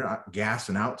energy and you're not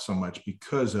gassing out so much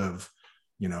because of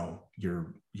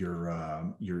your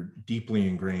deeply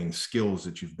ingrained skills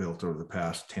that you've built over the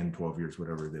past 10, 12 years,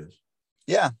 whatever it is.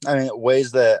 Yeah. I mean,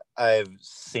 ways that I've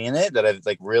seen it, that I've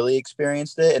like really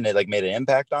experienced it and it like made an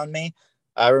impact on me.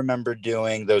 I remember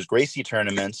doing those Gracie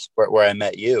tournaments where I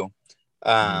met you.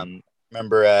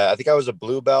 Remember, I think I was a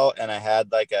blue belt and I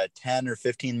had like a 10 or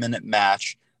 15 minute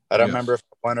match. I don't remember if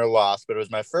I won or lost, but it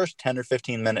was my first 10 or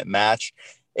 15 minute match.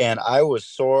 And I was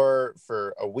sore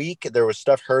for a week. There was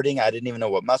stuff hurting. I didn't even know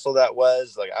what muscle that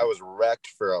was. Like I was wrecked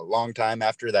for a long time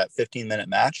after that 15-minute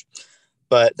match.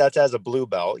 But that's as a blue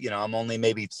belt. I'm only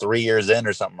maybe 3 years in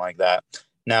or something like that.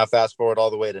 Now, fast forward all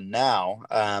the way to now.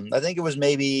 I think it was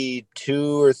maybe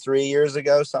 2 or 3 years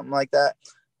ago, something like that.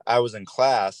 I was in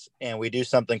class and we do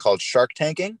something called shark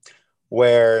tanking,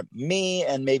 where me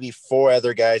and maybe 4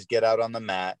 other guys get out on the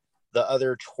mat. The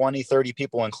other 20, 30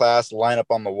 people in class line up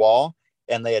on the wall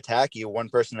and they attack you one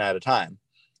person at a time.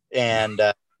 And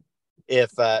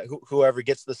if whoever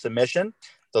gets the submission,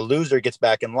 the loser gets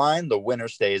back in line, the winner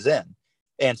stays in.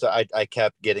 And so I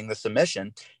kept getting the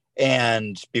submission.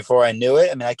 And before I knew it,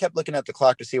 I mean, I kept looking at the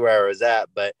clock to see where I was at,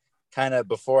 but kind of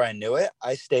before I knew it,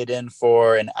 I stayed in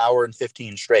for an hour and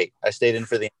 15 straight. I stayed in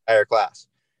for the entire class.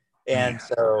 And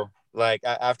so like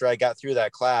after I got through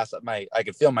that class, I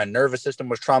could feel my nervous system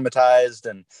was traumatized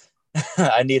and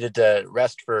I needed to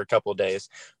rest for a couple of days,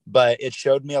 but it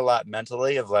showed me a lot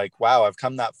mentally of like, wow, I've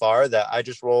come that far that I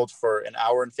just rolled for an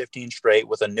hour and 15 straight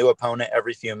with a new opponent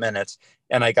every few minutes.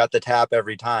 And I got the tap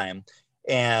every time.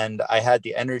 And I had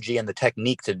the energy and the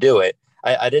technique to do it.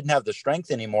 I didn't have the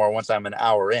strength anymore once I'm an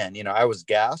hour in. I was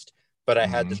gassed, but I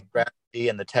had the strategy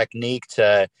and the technique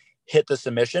to hit the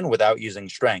submission without using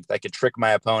strength. I could trick my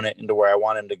opponent into where I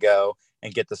want him to go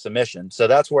and get the submission. So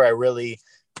that's where I really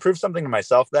proved something to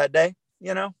myself that day,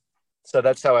 So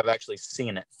that's how I've actually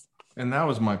seen it. And that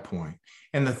was my point.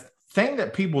 And the thing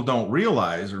that people don't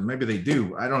realize, or maybe they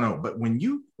do, I don't know, but when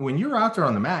you're out there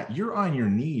on the mat, you're on your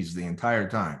knees the entire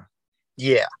time.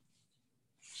 Yeah.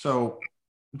 So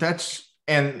there's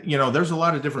a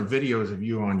lot of different videos of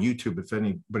you on YouTube. If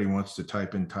anybody wants to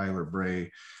type in Tyler Bray,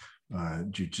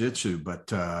 jujitsu.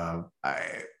 But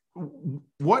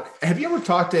what have you ever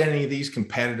talked to any of these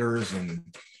competitors? And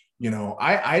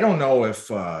I don't know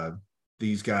if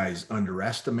these guys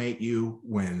underestimate you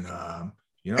when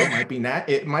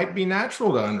it might be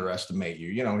natural to underestimate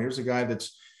you. Here's a guy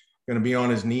that's going to be on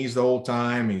his knees the whole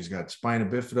time. He's got spina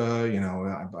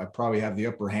bifida. I probably have the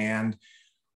upper hand.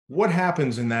 What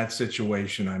happens in that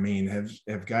situation? I mean,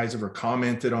 have guys ever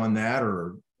commented on that,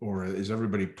 or is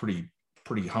everybody pretty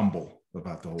humble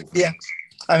about the whole thing? Yeah.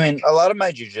 I mean, a lot of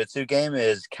my jiu-jitsu game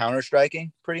is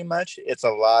counter-striking, pretty much. It's a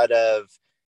lot of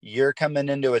you're coming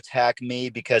in to attack me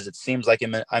because it seems like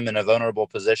I'm in a vulnerable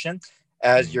position.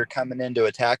 As you're coming in to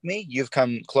attack me, you've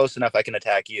come close enough I can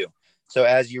attack you. So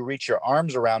as you reach your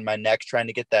arms around my neck trying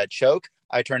to get that choke,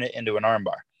 I turn it into an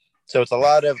armbar. So it's a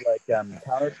lot of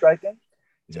counter-striking.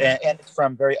 Yeah. And it's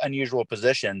from very unusual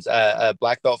positions. A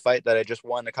black belt fight that I just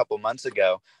won a couple months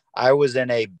ago, I was in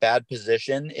a bad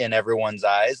position in everyone's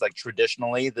eyes. Like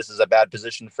traditionally, this is a bad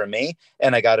position for me.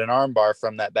 And I got an armbar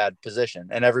from that bad position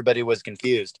and everybody was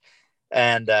confused.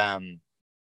 And,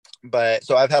 but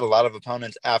so I've had a lot of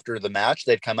opponents after the match,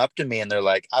 they'd come up to me and they're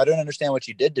like, I don't understand what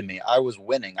you did to me. I was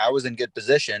winning. I was in good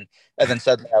position. And then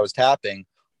suddenly I was tapping.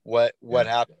 What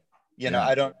happened?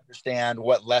 I don't understand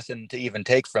what lesson to even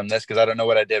take from this because I don't know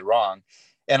what I did wrong.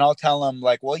 And I'll tell them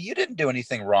like, well, you didn't do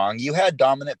anything wrong. You had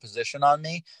dominant position on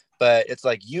me, but it's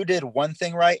like you did one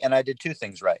thing right and I did two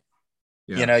things right.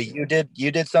 Yeah. You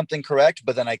did something correct,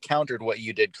 but then I countered what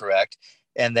you did correct.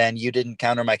 And then you didn't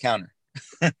counter my counter.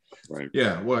 Right.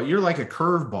 Yeah. Well, you're like a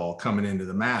curveball coming into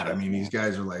the mat. I mean, these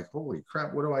guys are like, holy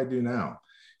crap, what do I do now?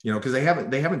 Because they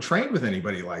haven't trained with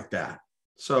anybody like that.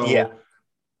 So yeah.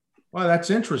 Well, that's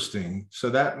interesting. So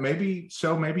maybe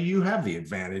you have the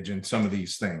advantage in some of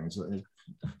these things.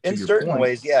 In certain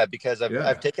ways, yeah, because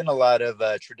I've taken a lot of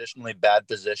traditionally bad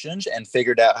positions and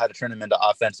figured out how to turn them into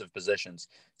offensive positions.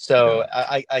 So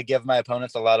yeah. I give my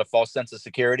opponents a lot of false sense of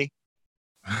security.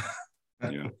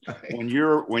 Yeah. When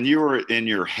you were in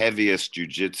your heaviest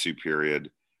jiu-jitsu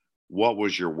period, what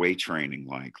was your weight training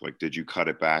like? Like, did you cut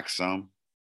it back some?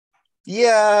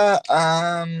 Yeah,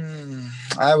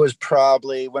 I was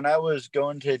probably when I was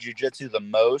going to jiu-jitsu the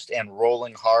most and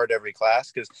rolling hard every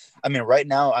class. Because I mean, right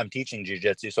now I'm teaching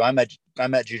jiu-jitsu, so I'm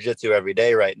at jiu-jitsu every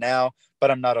day right now,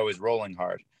 but I'm not always rolling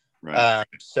hard. Right.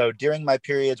 So during my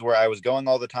periods where I was going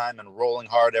all the time and rolling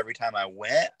hard every time I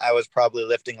went, I was probably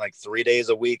lifting like 3 days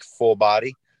a week, full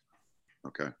body.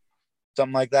 Okay.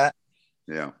 Something like that.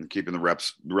 Yeah, and keeping the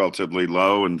reps relatively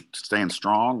low and staying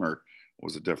strong, or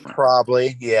was it different?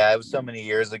 Probably, yeah. It was so many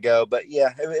years ago, but yeah,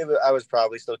 I was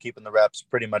probably still keeping the reps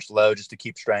pretty much low just to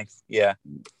keep strength. Yeah.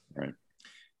 Right.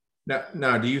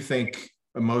 Now, do you think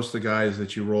most of the guys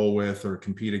that you roll with or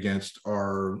compete against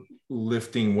are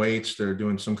lifting weights? They're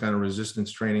doing some kind of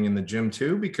resistance training in the gym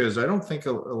too? Because I don't think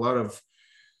a lot of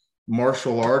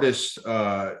martial artists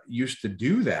used to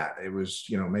do that. It was,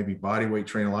 maybe body weight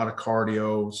training, a lot of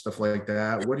cardio, stuff like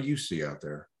that. What do you see out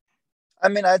there? I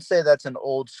mean, I'd say that's an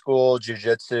old school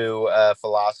jiu-jitsu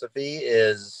philosophy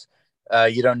is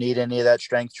you don't need any of that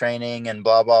strength training and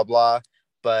blah, blah, blah.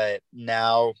 But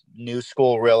now new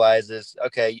school realizes,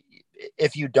 okay,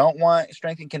 if you don't want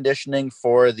strength and conditioning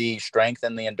for the strength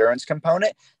and the endurance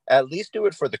component, at least do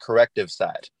it for the corrective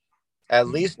side. At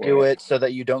least do it so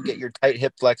that you don't get your tight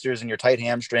hip flexors and your tight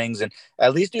hamstrings, and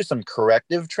at least do some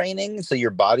corrective training so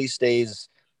your body stays,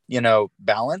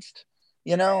 balanced,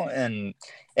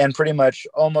 and pretty much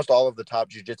almost all of the top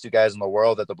jiu-jitsu guys in the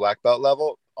world at the black belt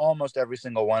level, almost every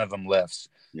single one of them lifts.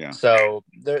 Yeah. So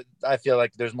I feel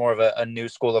like there's more of a new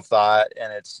school of thought,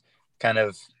 and it's kind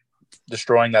of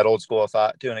destroying that old school of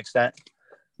thought to an extent.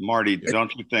 Marty,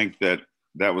 don't you think that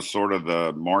was sort of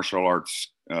the martial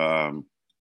arts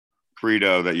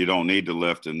credo that you don't need to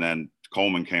lift, and then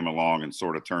Coleman came along and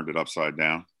sort of turned it upside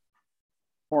down?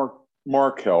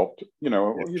 Mark helped.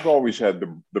 You've always had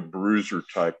the bruiser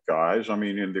type guys. I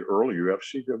mean, in the early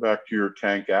UFC, go back to your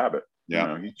Tank Abbott.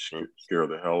 Yeah, he'd scare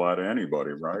the hell out of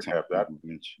anybody, right? Have that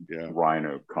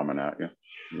rhino coming at you.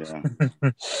 Yeah.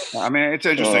 I mean, it's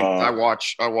interesting. I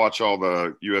watch all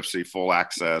the UFC Full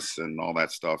Access and all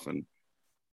that stuff, and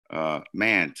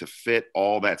man, to fit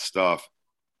all that stuff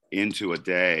into a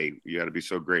day, you got to be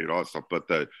so great at all that stuff. But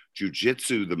the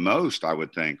jiu-jitsu the most, I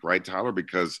would think, right, Tyler,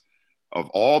 because of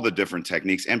all the different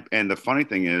techniques. And the funny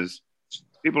thing is,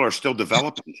 people are still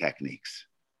developing techniques.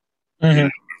 Mm-hmm.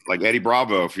 Like Eddie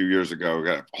Bravo a few years ago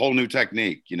got a whole new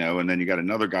technique, and then you got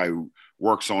another guy who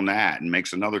works on that and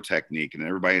makes another technique, and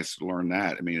everybody has to learn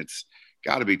that. I mean, it's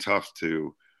got to be tough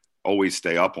to always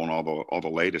stay up on all the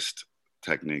latest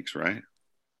techniques, right?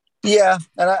 Yeah,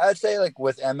 and I'd say like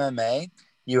with MMA,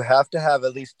 you have to have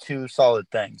at least two solid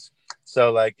things.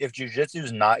 So like if jiu-jitsu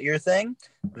is not your thing,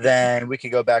 then we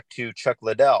could go back to Chuck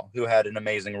Liddell, who had an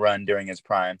amazing run during his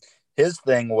prime. His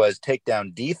thing was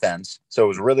takedown defense. So it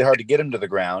was really hard to get him to the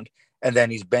ground. And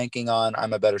then he's banking on,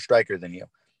 I'm a better striker than you.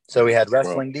 So he had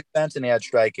wrestling defense and he had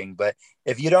striking. But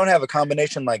if you don't have a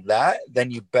combination like that,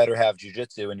 then you better have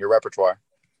jiu-jitsu in your repertoire.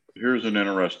 Here's an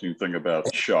interesting thing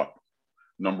about Chuck.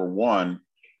 Number one,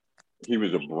 he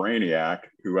was a brainiac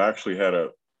who actually had a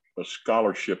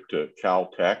scholarship to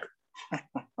Caltech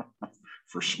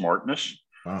for smartness.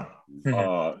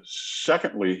 Wow.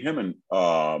 Secondly, him and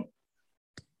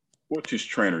what's his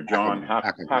trainer, John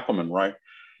Hackelman, right?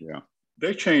 Yeah.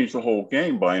 They changed the whole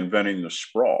game by inventing the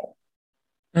sprawl.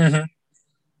 Mm-hmm.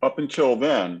 Up until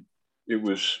then, it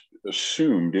was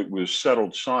assumed, it was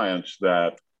settled science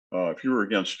that if you were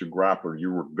against a grappler,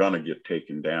 you were going to get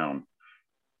taken down.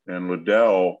 And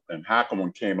Liddell and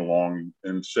Hackelman came along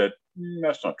and said,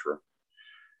 that's not true.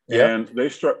 Yep. And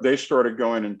they started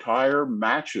going entire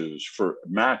matches for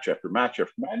match after match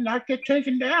after match, and not get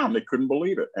taken down. They couldn't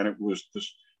believe it. And it was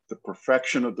the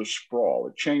perfection of the sprawl.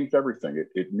 It changed everything.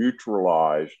 It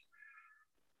neutralized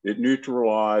the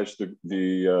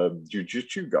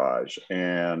jiu-jitsu guys.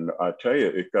 And I tell you,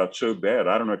 it got so bad.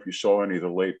 I don't know if you saw any of the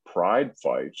late Pride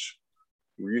fights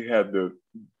where you had the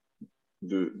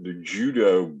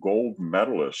judo gold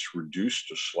medalists reduced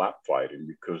to slap fighting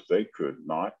because they could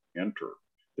not enter.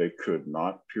 They could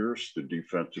not pierce the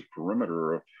defensive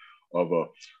perimeter of a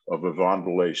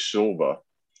Wanderlei Silva,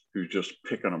 who's just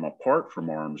picking them apart from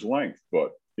arm's length.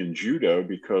 But in judo,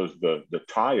 because the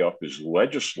tie-up is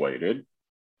legislated,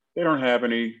 they don't have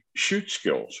any shoot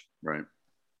skills. Right.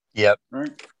 Yep.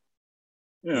 Right.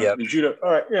 In judo,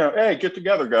 all right, hey, get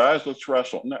together, guys, let's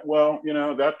wrestle. Well,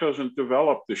 that doesn't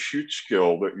develop the shoot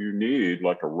skill that you need,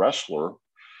 like a wrestler,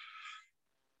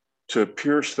 to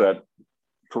pierce that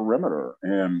perimeter.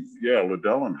 And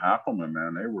Liddell and Hackelman,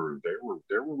 man, they were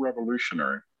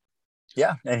revolutionary.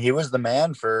 Yeah, and he was the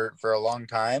man for a long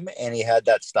time, and he had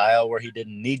that style where he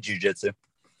didn't need jiu-jitsu.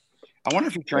 I wonder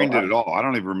if he trained it at all. I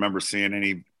don't even remember seeing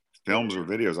any films or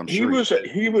videos. I'm sure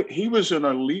he was an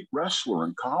elite wrestler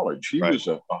in college. He was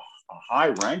a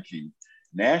high-ranking,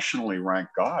 nationally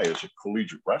ranked guy as a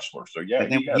collegiate wrestler. So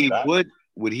and then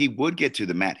he would get to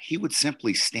the mat, he would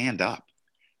simply stand up.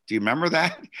 Do you remember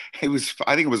that? I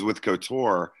think it was with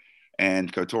Couture,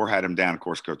 and Couture had him down. Of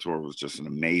course, Couture was just an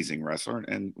amazing wrestler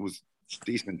and was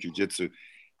decent jiu-jitsu.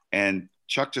 And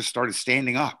Chuck just started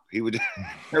standing up.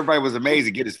 Everybody was amazed.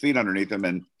 He'd get his feet underneath him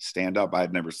and stand up. I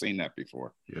had never seen that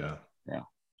before. Yeah.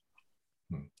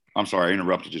 I'm sorry, I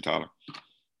interrupted you, Tyler.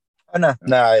 Oh, no,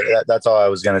 that's all I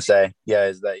was going to say. Yeah,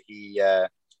 is that he had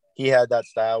that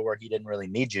style where he didn't really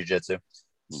need jiu-jitsu.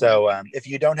 So if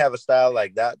you don't have a style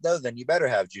like that, though, then you better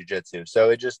have jiu-jitsu.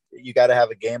 So you got to have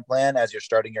a game plan as you're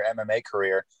starting your MMA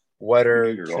career. What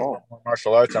are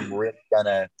martial arts I'm really going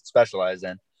to specialize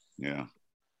in? Yeah.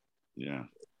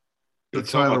 So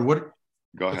Tyler,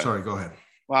 Go ahead. Sorry, go ahead.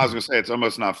 Well, I was going to say, it's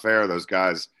almost not fair. Those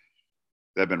guys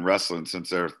that have been wrestling since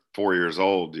they're 4 years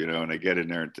old, and they get in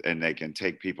there and they can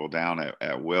take people down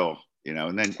at will,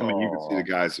 and then, you can see the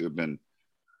guys who have been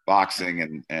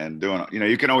boxing and doing,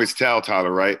 you can always tell,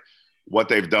 Tyler, right, what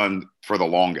they've done for the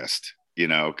longest,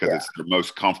 because it's the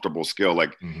most comfortable skill.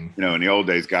 Like, in the old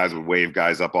days, guys would wave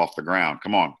guys up off the ground.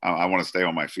 Come on, I want to stay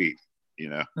on my feet,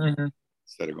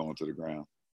 instead of going to the ground.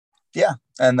 Yeah.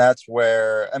 And that's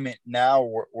where, now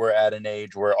we're at an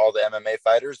age where all the MMA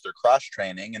fighters, they're cross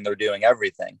training and they're doing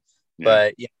everything.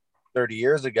 Yeah. But 30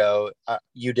 years ago,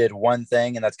 you did one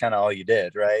thing and that's kind of all you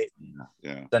did, right?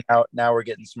 Yeah. So now we're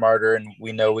getting smarter and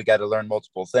we know we got to learn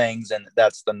multiple things. And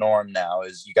that's the norm now,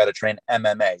 is you got to train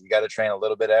MMA. You got to train a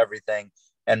little bit of everything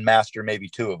and master maybe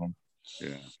two of them.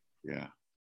 Yeah. Yeah.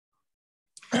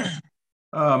 Yeah.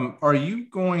 Are you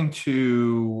going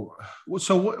to,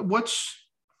 so what's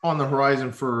on the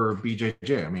horizon for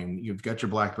BJJ? I mean, you've got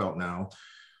your black belt now.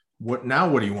 What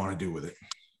do you want to do with it?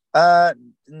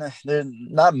 There's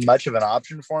not much of an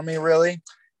option for me, really,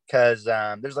 because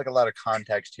there's like a lot of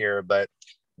context here, but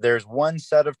there's one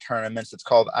set of tournaments. It's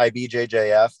called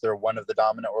IBJJF. They're one of the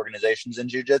dominant organizations in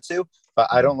jiu-jitsu, but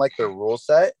I don't like their rule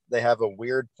set. They have a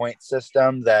weird point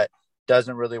system that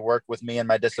doesn't really work with me and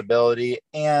my disability.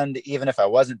 And even if I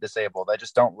wasn't disabled, I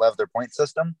just don't love their point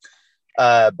system.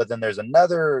 But then there's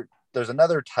another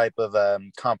type of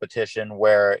competition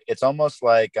where it's almost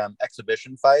like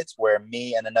exhibition fights where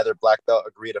me and another black belt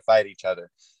agree to fight each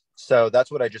other. So that's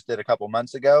what I just did a couple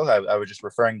months ago. I was just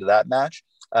referring to that match.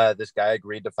 This guy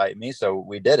agreed to fight me, so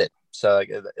we did it. So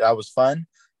that was fun.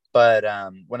 But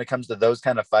when it comes to those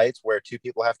kind of fights where two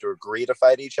people have to agree to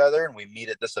fight each other and we meet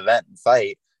at this event and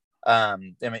fight, I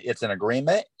mean, it's an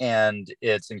agreement, and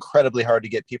it's incredibly hard to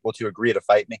get people to agree to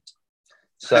fight me.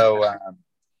 So,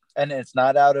 and it's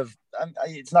not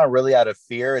really out of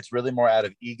fear. It's really more out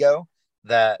of ego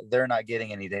that they're not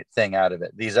getting anything out of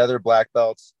it. These other black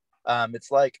belts,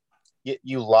 it's like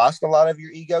you lost a lot of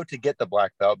your ego to get the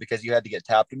black belt because you had to get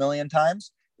tapped a million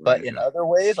times. But in other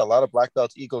ways, a lot of black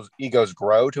belts egos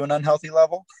grow to an unhealthy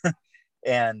level.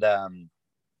 And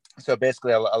so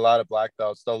basically a lot of black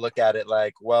belts, they'll look at it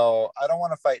like, well, I don't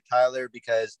want to fight Tyler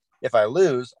because if I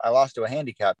lose, I lost to a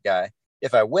handicapped guy.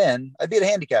 If I win, I beat a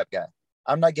handicapped guy.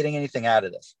 I'm not getting anything out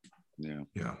of this.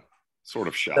 Yeah. Sort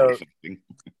of shallow thinking.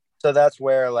 So that's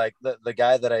where like the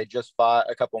guy that I just fought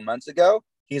a couple months ago,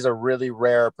 he's a really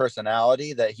rare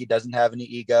personality that he doesn't have any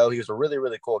ego. He was a really,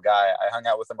 really cool guy. I hung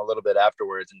out with him a little bit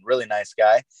afterwards, and really nice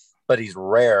guy, but he's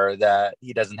rare that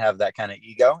he doesn't have that kind of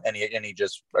ego. And he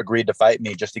just agreed to fight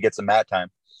me just to get some mat time.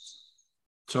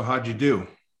 So how'd you do?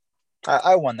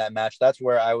 I won that match. That's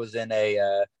where I was in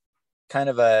a kind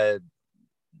of a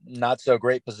not so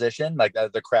great position. Like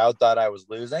the crowd thought I was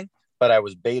losing, but I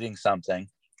was baiting something.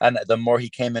 And the more he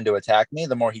came in to attack me,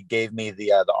 the more he gave me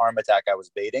the arm attack I was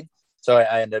baiting. So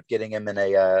I ended up getting him in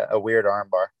a weird arm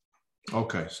bar.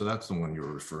 Okay, so that's the one you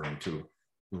were referring to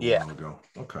a while ago.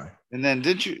 Okay. And then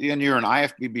you're an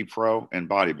IFBB pro in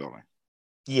bodybuilding?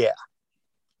 Yeah.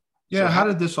 Yeah, so how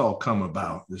did this all come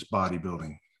about, this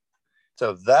bodybuilding?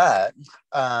 So that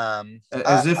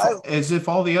as if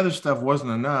all the other stuff wasn't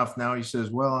enough, now he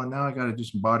says, well, now I got to do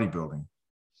some bodybuilding.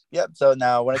 Yep. So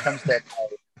now when it comes to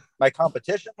my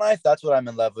competition life, that's what I'm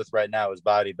in love with right now is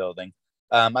bodybuilding.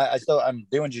 I'm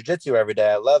doing jiu-jitsu every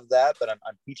day. I love that, but I'm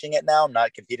teaching it now. I'm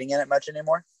not competing in it much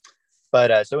anymore.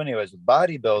 But so anyways,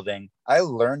 bodybuilding, I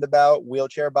learned about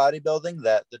wheelchair bodybuilding,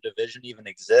 that the division even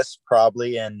exists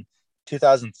probably in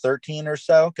 2013 or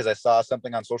so, because I saw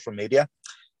something on social media.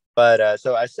 But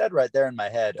so I said right there in my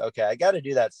head, okay, I got to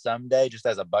do that someday just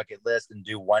as a bucket list and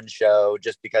do one show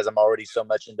just because I'm already so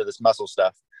much into this muscle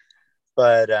stuff.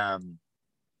 But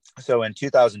so in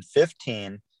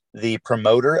 2015, the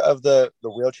promoter of the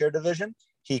wheelchair division,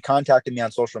 he contacted me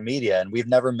on social media, and we've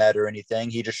never met or anything.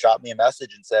 He just shot me a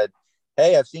message and said,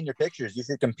 hey, I've seen your pictures. You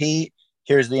should compete.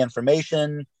 Here's the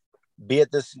information. Be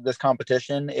at this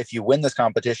competition. If you win this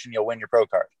competition, you'll win your pro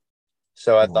card.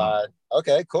 So I thought,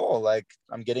 okay, cool. Like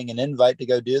I'm getting an invite to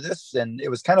go do this. And it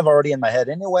was kind of already in my head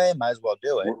anyway. Might as well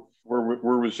do it.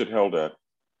 Where was it held at?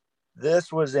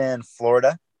 This was in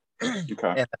Florida.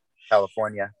 Okay. In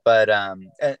California. But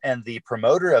and the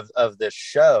promoter of this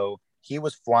show, he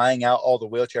was flying out all the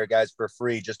wheelchair guys for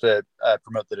free just to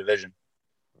promote the division.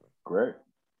 Great.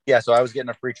 Yeah, so I was getting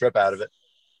a free trip out of it.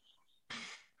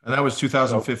 And that was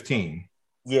 2015.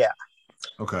 Yeah.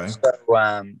 Okay.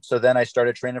 So then I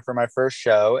started training for my first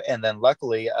show, and then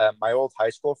luckily my old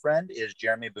high school friend is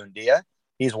Jeremy Bundia.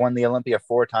 He's won the Olympia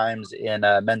 4 times in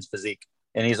men's physique,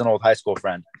 and he's an old high school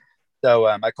friend. So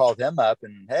I called him up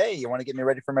and, hey, you want to get me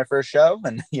ready for my first show?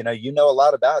 And, you know a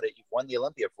lot about it. You've won the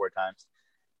Olympia 4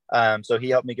 times. So he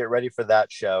helped me get ready for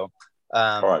that show.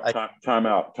 All right. Time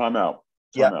out.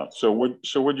 Yeah. So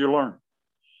what'd you learn?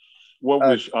 What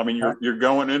was, you're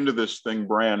going into this thing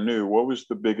brand new. What was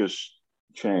the biggest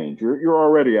change? You're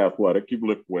already athletic. You've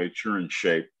lifted weights. You're in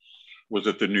shape. Was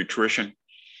it the nutrition?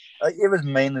 It was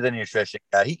mainly the nutrition.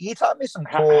 He taught me some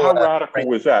cool. How radical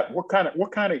was that? What kind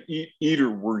of eater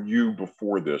were you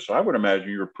before this? I would imagine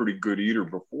you were a pretty good eater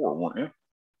before, weren't you?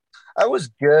 I was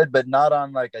good, but not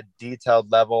on like a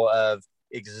detailed level of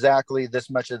exactly this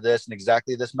much of this and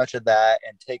exactly this much of that,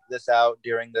 and take this out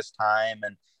during this time.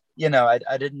 And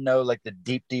I didn't know like the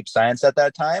deep science at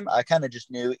that time. I kind of just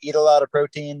knew eat a lot of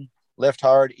protein, lift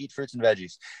hard, eat fruits and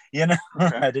veggies. Okay.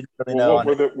 I didn't really know.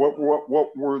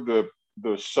 What were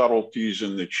the subtleties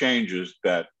and the changes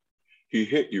that he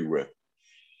hit you with?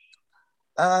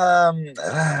 At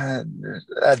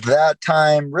that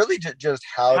time, really just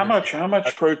how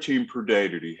much protein per day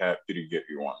did he get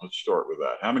you on? Let's start with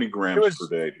that. How many grams per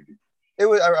day did he? It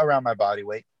was around my body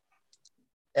weight.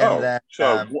 And then,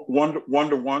 so 1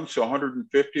 to 1, so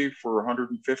 150 for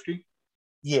 150.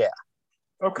 Yeah.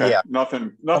 Okay. Yeah.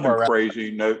 Nothing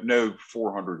crazy. No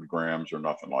 400 grams or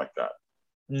nothing like that.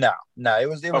 No, it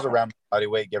was around my body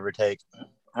weight, give or take.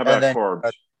 How about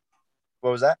carbs?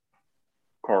 What was that?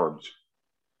 Carbs.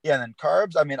 Yeah, and then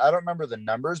carbs, I don't remember the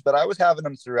numbers, but I was having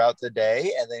them throughout the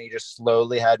day, and then he just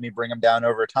slowly had me bring them down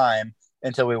over time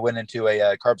until we went into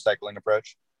a carb cycling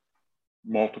approach.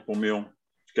 Multiple meal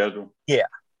schedule? Yeah.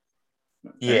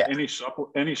 Yeah.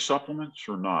 Any supplements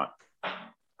or not?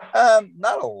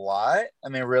 Not a lot.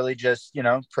 Really just,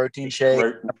 protein shake.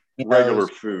 Regular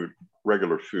food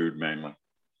mainly.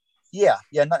 Yeah,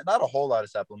 not a whole lot of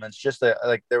supplements. Just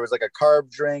like there was like a carb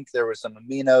drink, there was some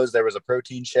aminos, there was a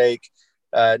protein shake.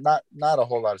 Not a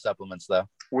whole lot of supplements though.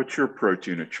 What's your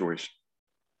protein of choice?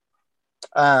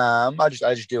 I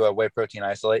just do a whey protein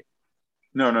isolate.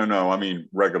 No. I mean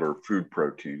regular food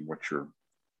protein. What's your?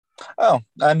 Oh,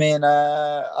 I mean,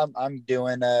 I'm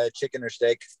doing chicken or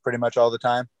steak pretty much all the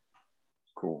time.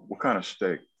 Cool. What kind of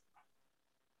steak?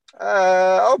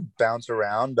 I'll bounce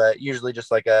around, but usually just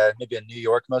like maybe a New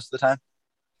York most of the time.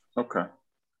 Okay.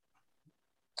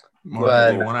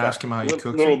 Marty, you want to ask him how you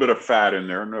cook? A little bit of fat in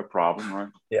there, no problem, right?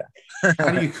 Yeah.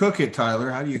 How do you cook it,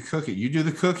 Tyler? How do you cook it? You do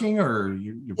the cooking, or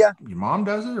your mom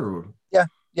does it, or?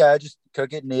 Yeah, I just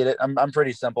cook it and eat it. I'm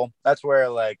pretty simple. That's where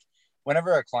like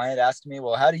whenever a client asks me,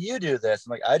 well, how do you do this?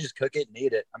 I'm like, I just cook it and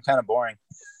eat it. I'm kind of boring.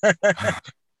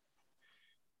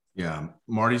 Yeah,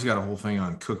 Marty's got a whole thing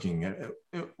on cooking.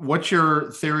 What's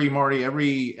your theory, Marty?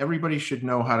 Everybody should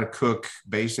know how to cook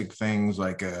basic things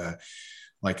like a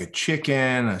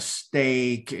chicken, a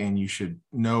steak, and you should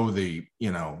know the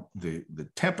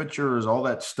temperatures, all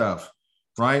that stuff,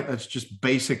 right? That's just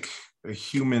basic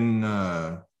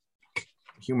human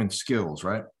skills,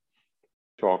 right?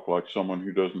 Talk like someone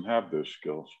who doesn't have those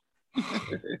skills.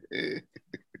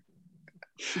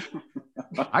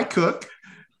 I cook.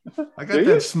 I got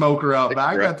that smoker out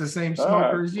back. I got the same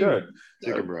smoker as you.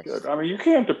 Good. I mean, you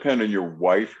can't depend on your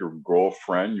wife, your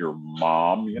girlfriend, your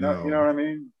mom. You know what I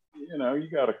mean? You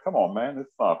got to come on, man.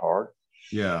 It's not hard.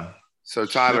 Yeah. So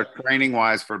Tyler, training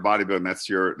wise for bodybuilding,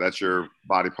 that's your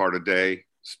body part a day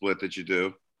split that you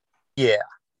do? Yeah.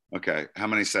 Okay. How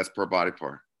many sets per body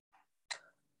part?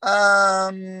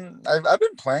 I've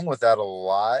been playing with that a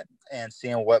lot and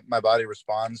seeing what my body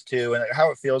responds to and how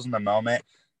it feels in the moment.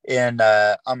 And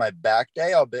on my back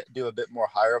day, I'll do a bit more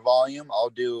higher volume. I'll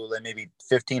do like maybe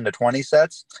 15 to 20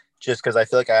 sets just because I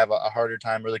feel like I have a harder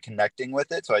time really connecting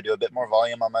with it. So I do a bit more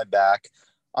volume on my back.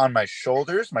 On my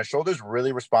shoulders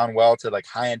really respond well to like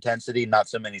high intensity, not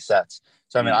so many sets.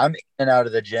 So, I mean, I'm in and out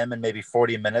of the gym in maybe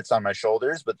 40 minutes on my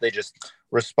shoulders, but they just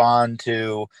respond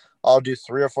to, I'll do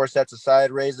 3 or 4 sets of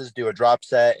side raises, do a drop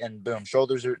set, and boom,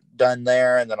 shoulders are done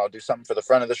there. And then I'll do something for the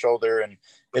front of the shoulder, and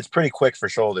it's pretty quick for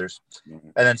shoulders.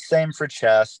 And then same for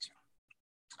chest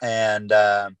and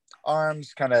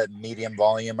arms, kind of medium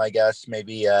volume, I guess,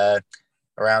 maybe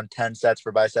around 10 sets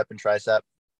for bicep and tricep.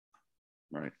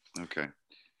 Right. Okay.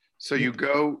 So you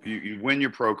win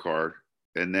your pro card,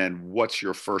 and then what's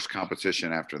your first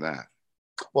competition after that?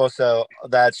 Well, so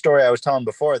that story I was telling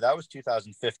before, that was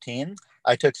 2015.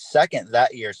 I took second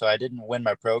that year, so I didn't win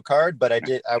my pro card, but I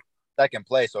was second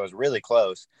place, so I was really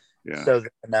close. Yeah. So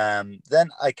then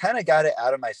I kind of got it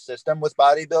out of my system with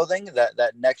bodybuilding.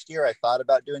 That next year I thought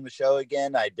about doing the show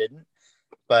again. I didn't,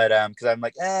 but because I'm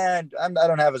like, I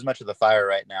don't have as much of the fire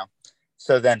right now.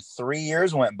 So then 3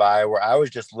 years went by where I was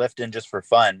just lifting just for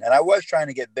fun. And I was trying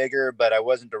to get bigger, but I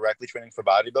wasn't directly training for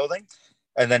bodybuilding.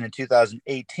 And then in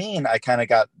 2018, I kind of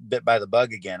got bit by the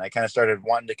bug again. I kind of started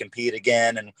wanting to compete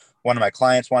again. And one of my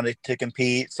clients wanted to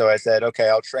compete. So I said, okay,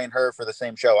 I'll train her for the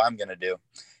same show I'm going to do.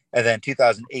 And then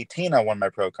 2018, I won my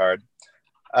pro card.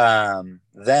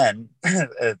 Then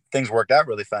things worked out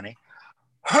really funny.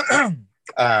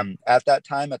 At that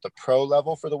time, at the pro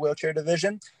level for the wheelchair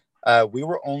division, we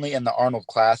were only in the Arnold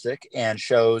Classic and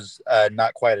shows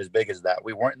not quite as big as that.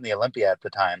 We weren't in the Olympia at the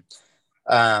time.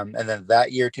 And then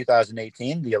that year,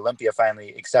 2018, the Olympia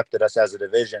finally accepted us as a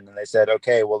division. And they said,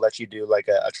 okay, we'll let you do like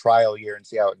a trial year and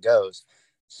see how it goes.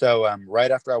 So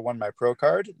right after I won my pro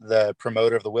card, the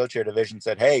promoter of the wheelchair division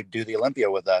said, hey, do the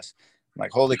Olympia with us. I'm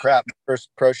like, holy crap, my first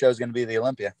pro show is going to be the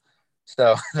Olympia.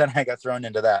 So then I got thrown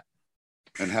into that.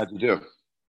 And how'd you do?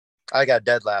 I got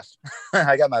dead last.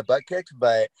 I got my butt kicked,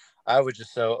 but I was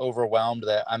just so overwhelmed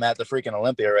that I'm at the freaking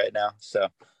Olympia right now. So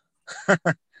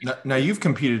now you've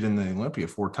competed in the Olympia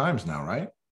 4 times now, right?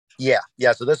 Yeah.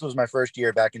 So this was my first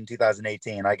year back in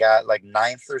 2018. I got like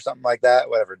 9th or something like that,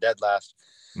 whatever, dead last.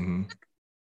 Mm-hmm.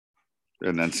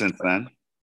 And then since then?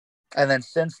 And then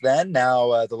since then,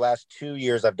 now the last 2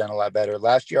 years, I've done a lot better.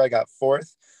 Last year, I got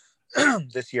 4th.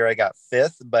 This year, I got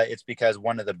 5th, but it's because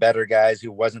one of the better guys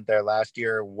who wasn't there last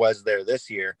year was there this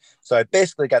year. So I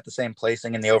basically got the same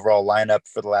placing in the overall lineup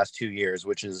for the last 2 years,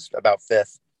 which is about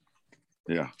 5th.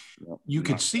 Yeah. You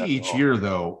could see each year,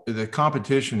 though, the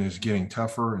competition is getting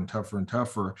tougher and tougher and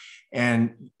tougher.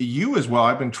 And you as well,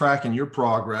 I've been tracking your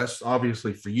progress,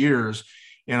 obviously, for years.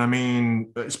 And I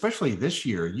mean, especially this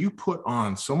year, you put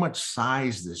on so much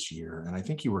size this year. And I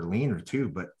think you were leaner too.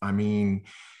 But I mean,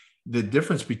 the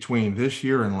difference between this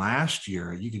year and last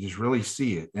year, you could just really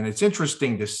see it. And it's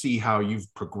interesting to see how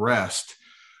you've progressed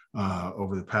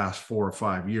over the past 4 or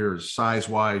 5 years, size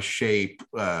wise, shape,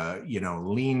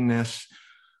 leanness.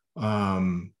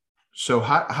 So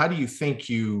how do you think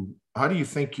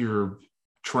your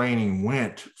training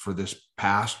went for this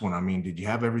past one? I mean, did you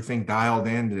have everything dialed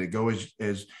in? Did it go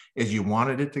as you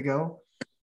wanted it to go?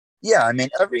 Yeah, I mean,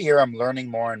 every year I'm learning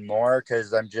more and more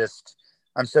because I'm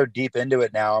so deep into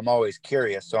it now. I'm always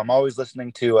curious. So I'm always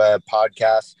listening to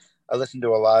podcasts. I listen to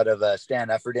a lot of Stan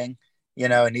Efferding,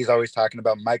 and he's always talking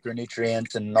about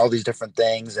micronutrients and all these different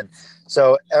things. And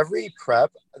so every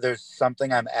prep, there's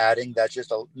something I'm adding that's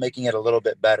just making it a little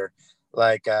bit better.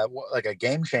 Like a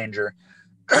game changer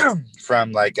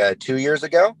from 2 years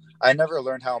ago, I never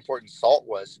learned how important salt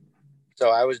was. So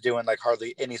I was doing like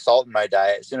hardly any salt in my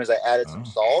diet. As soon as I added some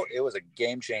salt, it was a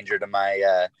game changer to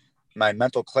my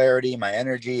mental clarity, my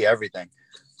energy, everything.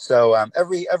 So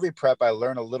every prep, I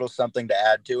learn a little something to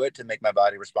add to it to make my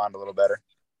body respond a little better.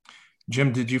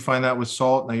 Jim, did you find that with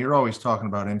salt? Now you're always talking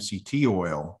about MCT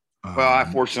oil. Well, I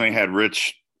fortunately had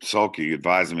Rich Sulky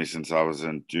advising me since I was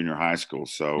in junior high school.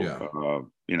 So,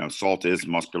 salt is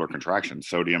muscular contraction.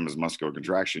 Sodium is muscular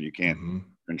contraction. You can't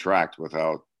contract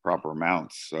without proper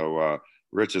amounts. So,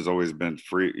 Rich has always been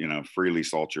freely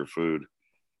salt your food.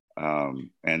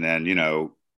 And then,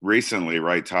 recently,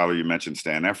 right, Tyler, you mentioned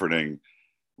Stan Efferding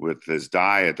with his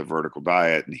diet, the vertical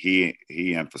diet, and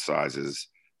he emphasizes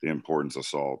the importance of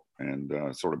salt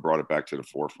and sort of brought it back to the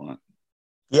forefront.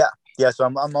 Yeah. So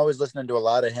I'm always listening to a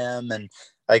lot of him, and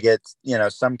I get,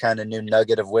 some kind of new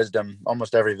nugget of wisdom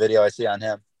almost every video I see on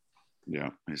him. Yeah.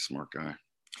 He's a smart guy.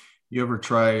 You ever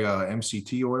try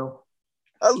MCT oil?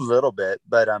 A little bit,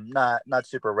 but not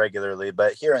super regularly,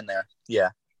 but here and there. Yeah.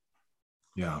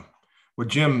 Yeah. Well,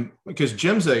 because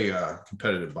Jim's a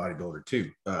competitive bodybuilder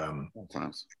too.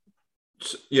 Sometimes.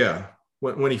 Yeah.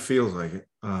 When he feels like it.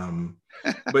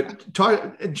 But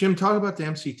Jim, talk about the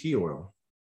MCT oil.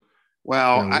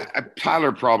 Well,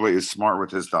 Tyler probably is smart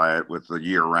with his diet with the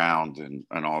year round and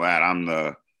all that.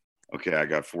 I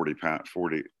got 40 pounds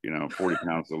to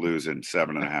lose in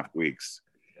 7.5 weeks.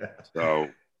 So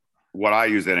what I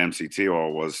use that MCT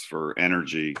oil was for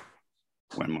energy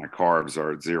when my carbs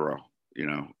are at zero,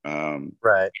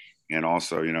 right. And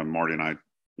also, Marty and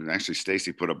actually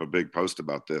Stacy put up a big post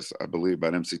about this, I believe,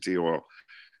 about MCT oil,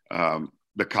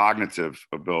 the cognitive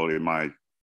ability, my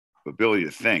ability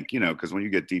to think, because when you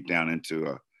get deep down into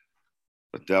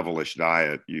a devilish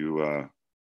diet, your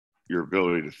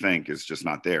ability to think is just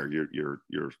not there. You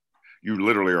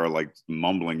literally are like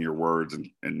mumbling your words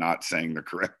and not saying the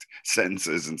correct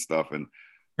sentences and stuff. And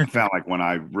I found like when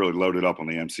I really loaded up on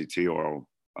the MCT oil,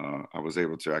 I was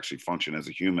able to actually function as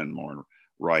a human more,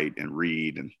 write and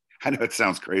read. And I know it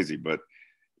sounds crazy, but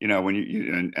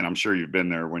when and I'm sure you've been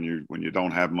there, when you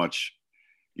don't have much,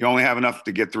 you only have enough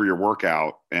to get through your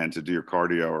workout and to do your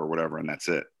cardio or whatever, and that's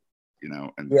it.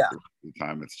 And the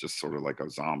time it's just sort of like a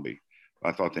zombie.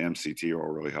 I thought the MCT oil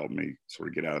really helped me sort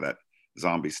of get out of that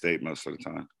zombie state most of the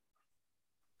time.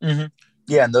 Mm-hmm.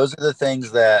 Yeah, and those are the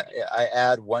things that I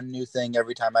add one new thing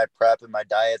every time I prep, and my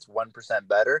diet's 1%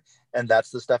 better. And that's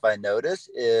the stuff I notice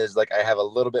is like I have a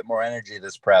little bit more energy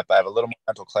this prep. I have a little more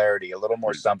mental clarity, a little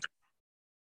more something.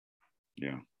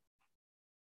 Yeah.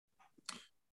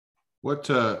 What,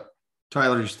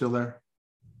 Tyler, are you still there?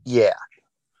 Yeah.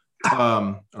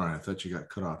 All right. I thought you got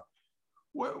cut off.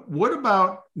 What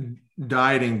about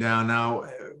dieting down now?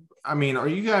 I mean, are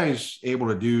you guys able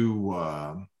to do,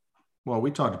 well, we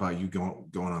talked about you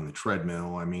going on the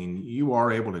treadmill. I mean, you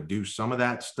are able to do some of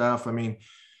that stuff. I mean,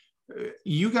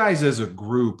 you guys as a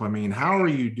group, I mean, how are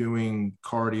you doing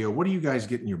cardio? What are you guys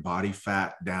getting your body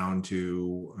fat down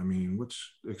to? I mean,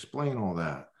 explain all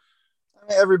that.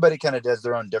 Everybody kind of does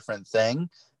their own different thing.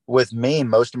 With me,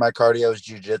 most of my cardio is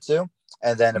jujitsu.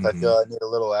 And then if I feel I need a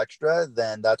little extra,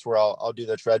 then that's where I'll do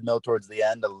the treadmill towards the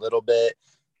end a little bit,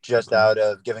 just out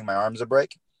of giving my arms a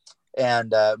break.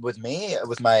 And with me,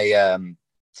 with my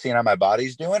seeing how my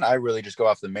body's doing, I really just go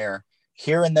off the mirror.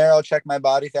 Here and there, I'll check my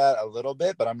body fat a little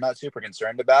bit, but I'm not super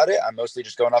concerned about it. I'm mostly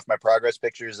just going off my progress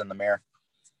pictures in the mirror.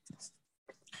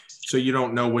 So you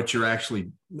don't know what you're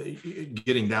actually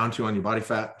getting down to on your body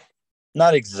fat?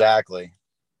 Not exactly.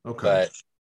 Okay.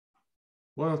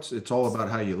 Well, it's all about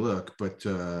how you look. But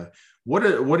what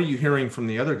are you hearing from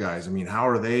the other guys? I mean, how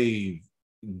are they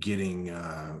getting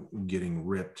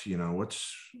ripped?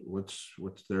 What's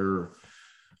their?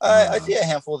 I see a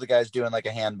handful of the guys doing like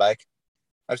a hand bike.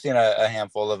 I've seen a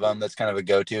handful of them. That's kind of a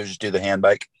go-to, just do the hand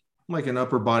bike. Like an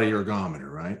upper body ergometer,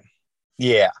 right?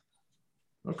 Yeah.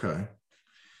 Okay.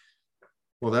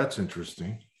 Well, that's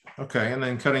interesting. Okay. And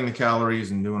then cutting the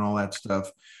calories and doing all that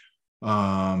stuff.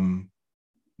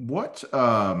 Let's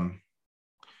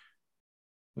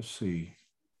see.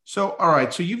 So, all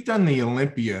right. So you've done the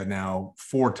Olympia now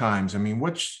 4 times. I mean,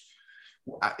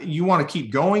 you want to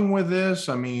keep going with this?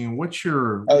 I mean, Oh what's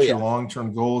your yeah.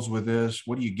 long-term goals with this?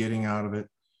 What are you getting out of it?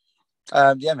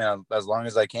 Yeah, man, as long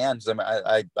as I can. 'Cause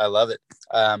I love it.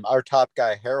 Our top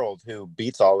guy, Harold, who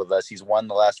beats all of us, he's won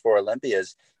the last 4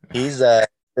 Olympias. He's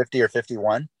 50 or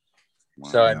 51.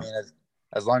 So, Wow. I Yeah. mean,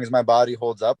 as long as my body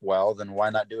holds up well, then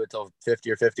why not do it till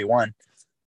 50 or 51?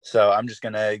 So I'm just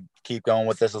gonna keep going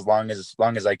with this as long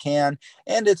as I can,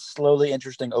 and it's slowly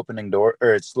interesting opening door,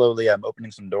 or it's slowly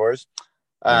opening some doors.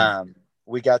 Yeah. Um,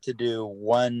 we got to do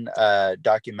one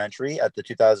documentary at the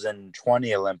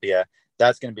 2020 Olympia.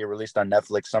 That's going to be released on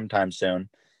Netflix sometime soon,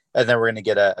 and then we're going to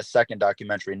get a second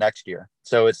documentary next year.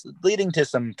 So it's leading to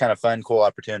some kind of fun, cool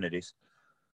opportunities.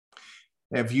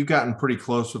 Have you gotten pretty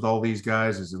close with all these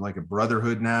guys? Is it like a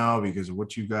brotherhood now because of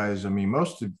what you guys, I mean,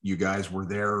 most of you guys were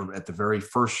there at the very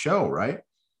first show, right?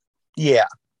 Yeah,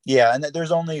 yeah, and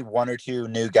there's only one or two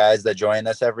new guys that join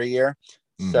us every year.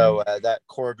 So Hmm. that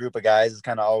core group of guys is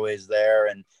kind of always there,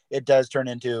 and it does turn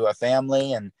into a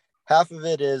family. And half of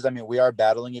it is, I mean, we are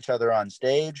battling each other on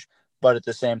stage, but at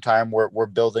the same time, we're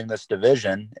building this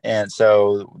division, and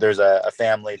so there's a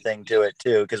family thing to it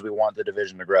too, because we want the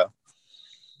division to grow.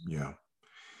 Yeah.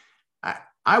 I,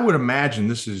 I would imagine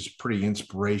this is pretty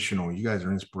inspirational. You guys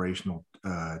are inspirational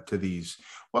to these,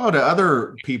 well, to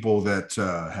other people that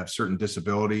have certain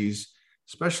disabilities,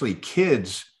 especially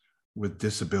kids with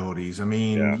disabilities. I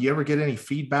mean, Yeah. you ever get any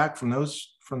feedback from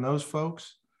those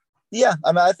folks? Yeah,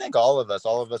 I mean, I think all of us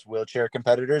wheelchair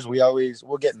competitors,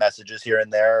 we'll get messages here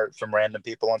and there from random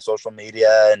people on social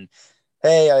media, and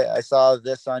hey, I saw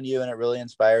this on you and it really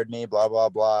inspired me, blah blah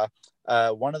blah.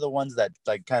 One of the ones that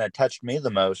like kind of touched me the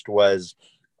most was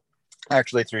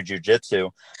actually through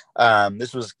jujitsu.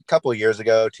 This was a couple of years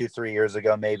ago, 2 3 years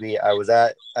ago maybe. I was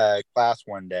at a class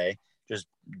one day, just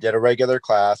did a regular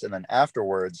class, and then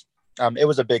afterwards, it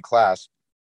was a big class,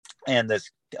 and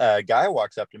this guy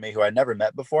walks up to me who I never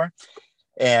met before,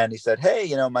 and he said,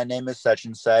 "Hey, my name is such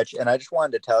and such, and I just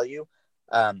wanted to tell you,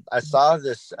 I saw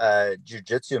this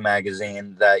jujitsu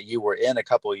magazine that you were in a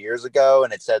couple of years ago,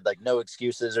 and it said like no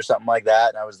excuses or something like that,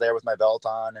 and I was there with my belt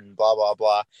on and blah blah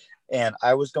blah." And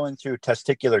I was going through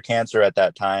testicular cancer at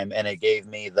that time, and it gave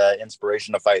me the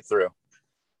inspiration to fight through.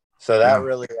 So that Yeah.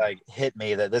 really like hit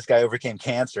me that this guy overcame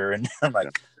cancer, and I'm Yeah.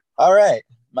 like, all right,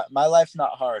 my life's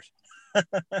not hard,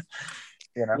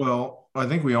 you know. Well, I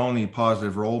think we all need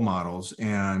positive role models,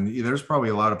 and there's probably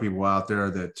a lot of people out there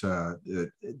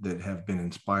that have been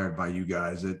inspired by you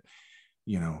guys that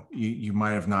you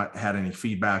might have not had any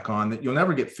feedback on, that you'll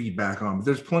never get feedback on. But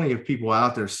there's plenty of people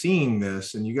out there seeing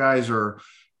this, and you guys are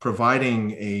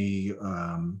providing a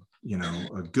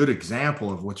good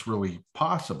example of what's really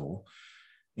possible.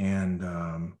 And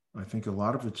I think a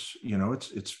lot of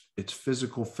it's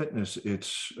physical fitness,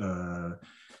 it's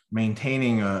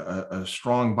maintaining a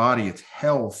strong body, it's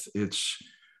health, it's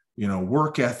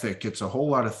work ethic, it's a whole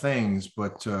lot of things.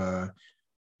 But for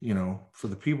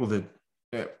the people that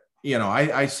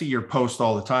I see your post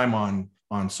all the time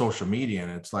on social media,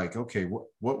 and it's like, okay,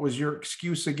 what was your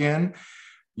excuse again?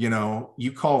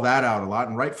 You call that out a lot,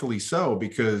 and rightfully so,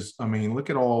 because I mean, look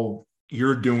at all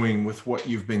you're doing with what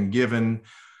you've been given.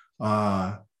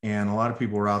 And a lot of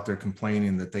people are out there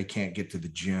complaining that they can't get to the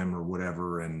gym or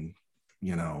whatever. And,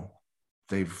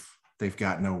 they've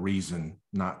got no reason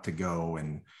not to go.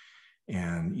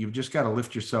 And you've just got to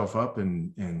lift yourself up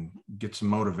and get some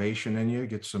motivation in you,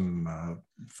 get some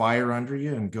fire under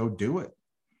you, and go do it.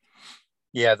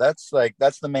 Yeah, that's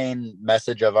the main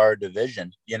message of our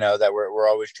division, that we're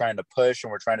always trying to push,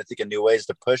 and we're trying to think of new ways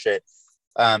to push it.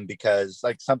 Because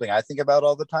like something I think about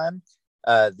all the time,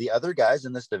 the other guys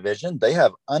in this division, they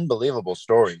have unbelievable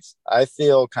stories. I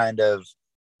feel kind of,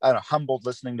 I don't know, humbled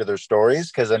listening to their stories,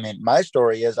 because I mean, my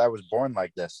story is I was born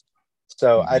like this.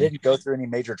 So I Mm-hmm. didn't go through any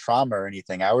major trauma or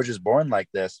anything. I was just born like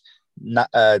this. Not,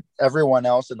 everyone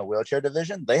else in the wheelchair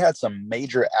division, they had some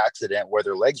major accident where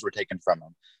their legs were taken from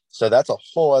them. So that's a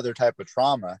whole other type of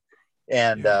trauma.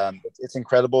 And Yeah. it's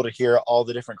incredible to hear all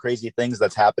the different crazy things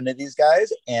that's happened to these guys.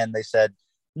 And they said,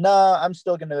 no, I'm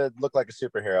still going to look like a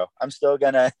superhero. I'm still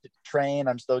going to train.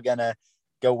 I'm still going to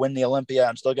go win the Olympia.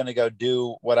 I'm still going to go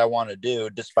do what I want to do,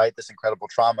 despite this incredible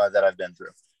trauma that I've been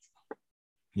through.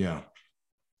 Yeah.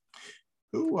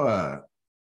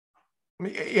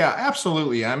 Yeah,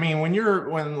 absolutely. I mean,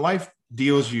 when life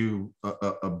deals you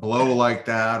a blow like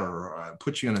that, or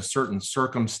puts you in a certain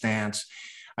circumstance,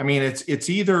 I mean, it's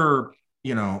either,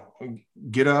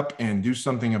 get up and do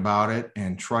something about it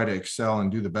and try to excel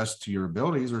and do the best to your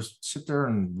abilities, or sit there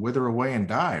and wither away and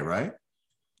die, right?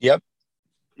 Yep.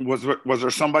 Was there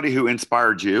somebody who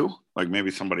inspired you? Like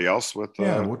maybe somebody else with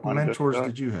what mentors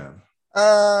did you have?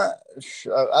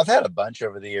 I've had a bunch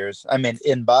over the years. I mean,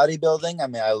 in bodybuilding, I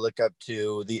mean, I look up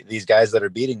to these guys that are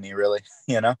beating me, really,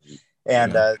 and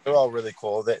they're all really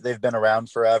cool. They've been around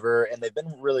forever, and they've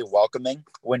been really welcoming.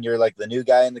 When you're like the new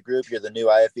guy in the group, you're the new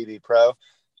IFBB pro.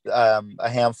 A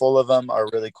handful of them are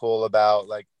really cool about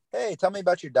like, hey, tell me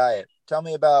about your diet. Tell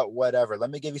me about whatever. Let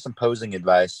me give you some posing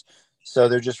advice. So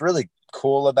they're just really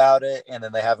cool about it. And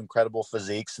then they have incredible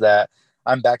physiques that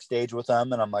I'm backstage with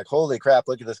them and I'm like, holy crap,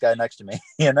 look at this guy next to me,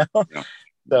 Yeah.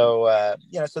 So,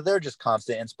 so they're just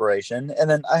constant inspiration. And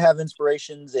then I have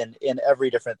inspirations in every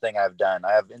different thing I've done.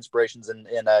 I have inspirations in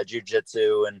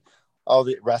jiu-jitsu and all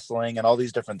the wrestling and all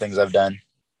these different things I've done.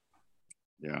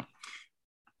 Yeah.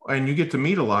 And you get to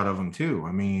meet a lot of them too.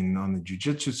 I mean, on the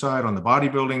jiu-jitsu side, on the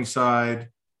bodybuilding side,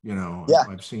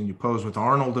 I've seen you pose with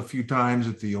Arnold a few times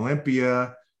at the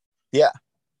Olympia. Yeah.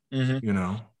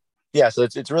 Mm-hmm. Yeah, so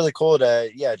it's really cool to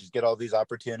just get all these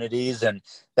opportunities, and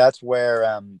that's where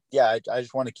I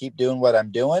just want to keep doing what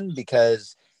I'm doing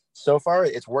because so far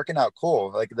it's working out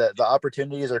cool. Like the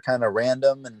opportunities are kind of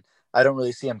random, and I don't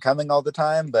really see them coming all the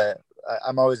time, but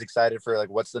I'm always excited for like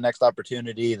what's the next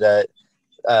opportunity that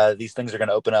these things are going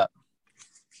to open up.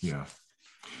 Yeah.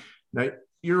 Now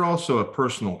you're also a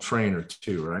personal trainer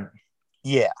too, right?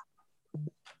 Yeah.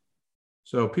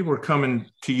 So people are coming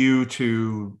to you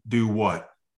to do what?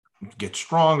 Get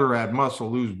stronger, add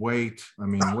muscle, lose weight. I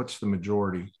mean, what's the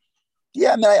majority?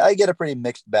 Yeah, I mean, I get a pretty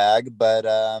mixed bag, but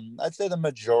I'd say the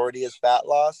majority is fat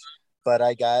loss. But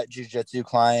I got jiu-jitsu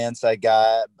clients, I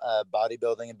got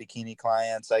bodybuilding and bikini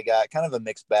clients. I got kind of a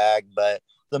mixed bag, but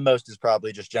the most is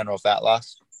probably just general fat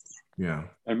loss. Yeah.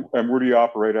 And where do you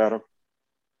operate out of?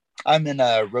 I'm in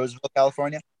Roseville,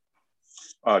 California.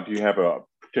 Do you have a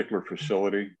particular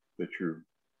facility that you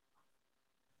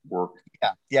work?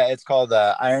 Yeah, it's called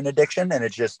Iron Addiction, and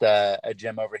it's just a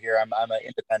gym over here. I'm an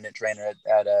independent trainer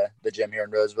at the gym here in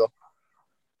Roseville.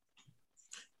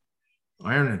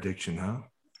 Iron Addiction, huh?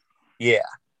 Yeah.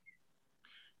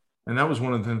 And that was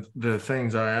one of the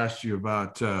things I asked you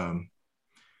about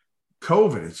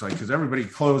COVID. It's like, because everybody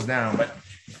closed down, but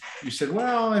you said,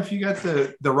 well, if you got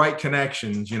the right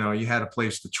connections, you had a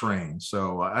place to train.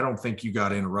 So I don't think you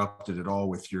got interrupted at all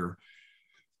with your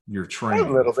training.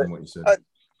 A little from bit. What you said.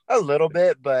 A little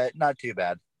bit, but not too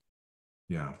bad.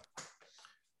 Yeah.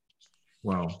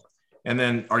 Well, and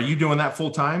then are you doing that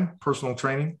full time, personal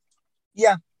training?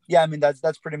 Yeah. I mean,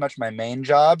 that's pretty much my main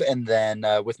job. And then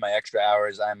with my extra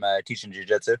hours, I'm teaching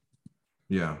jiu-jitsu.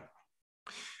 Yeah.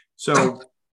 So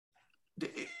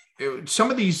some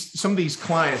of these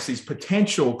clients, these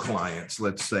potential clients,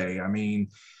 let's say, I mean,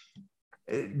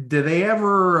 do they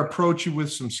ever approach you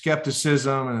with some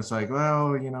skepticism? And it's like,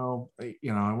 well,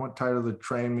 I want Tyler to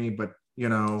train me, but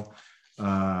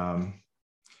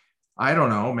I don't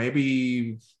know,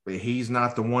 maybe he's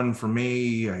not the one for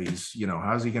me. He's,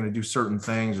 how's he going to do certain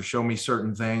things or show me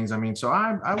certain things? I mean, so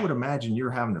I would imagine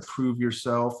you're having to prove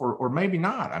yourself, or maybe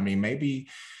not. I mean, maybe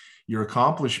your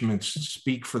accomplishments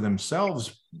speak for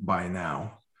themselves by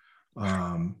now.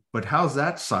 But how's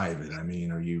that side of it? I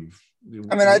mean,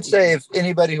 I'd say if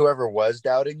anybody who ever was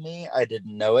doubting me, I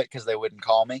didn't know it because they wouldn't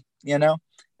call me,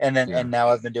 and now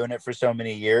I've been doing it for so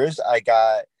many years. I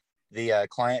got the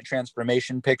client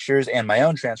transformation pictures and my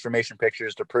own transformation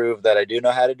pictures to prove that I do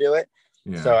know how to do it.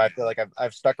 Yeah. So I feel like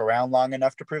I've stuck around long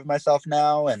enough to prove myself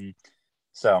now. And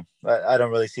so I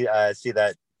don't really see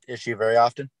that issue very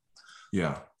often.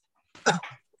 Yeah.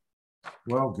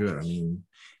 Well, good. I mean,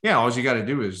 yeah, all you got to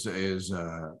do is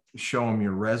show them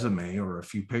your resume or a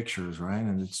few pictures, right?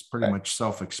 And it's pretty much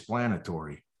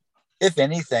self-explanatory. If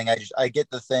anything, I get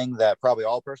the thing that probably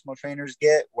all personal trainers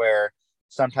get, where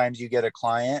sometimes you get a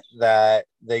client that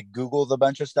they Googled a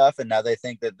bunch of stuff and now they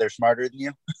think that they're smarter than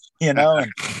you, and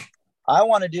I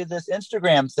want to do this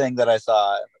Instagram thing that I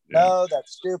saw. No,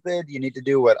 that's stupid. You need to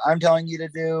do what I'm telling you to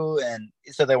do. And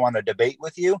so they want to debate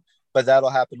with you, but that'll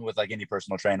happen with like any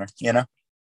personal trainer, Yeah.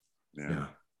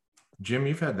 Jim,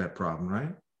 you've had that problem,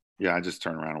 right? Yeah. I just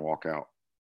turn around and walk out.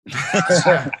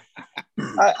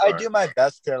 I do my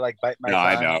best to like bite my tongue.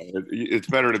 I know. It's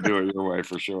better to do it your way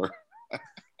for sure.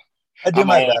 I do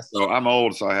my best. So I'm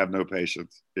old, so I have no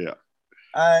patience. Yeah.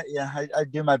 I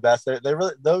do my best. They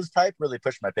really, those type really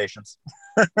push my patience.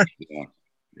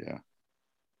 Yeah.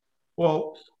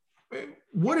 Well,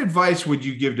 what advice would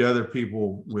you give to other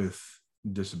people with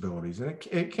disabilities? And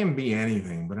it can be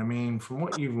anything, but I mean, from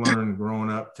what you've learned growing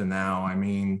up to now, I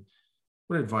mean,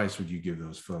 what advice would you give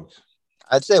those folks?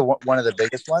 I'd say one of the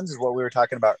biggest ones is what we were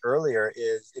talking about earlier,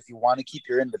 is if you want to keep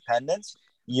your independence,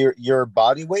 your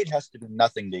body weight has to do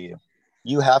nothing to you.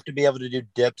 you have to be able to do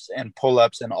dips and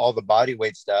pull-ups and all the body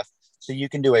weight stuff. So you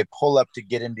can do a pull-up to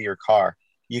get into your car.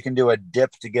 You can do a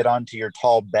dip to get onto your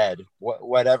tall bed,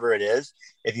 whatever it is.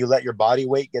 If you let your body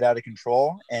weight get out of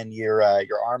control and your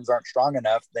arms aren't strong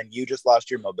enough, then you just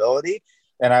lost your mobility.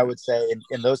 And I would say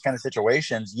in those kind of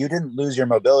situations, you didn't lose your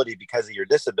mobility because of your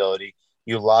disability.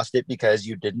 You lost it because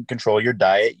you didn't control your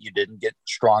diet. You didn't get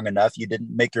strong enough. You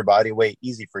didn't make your body weight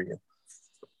easy for you.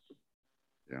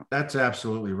 Yeah, that's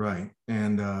absolutely right.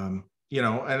 And, you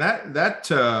know, and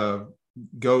that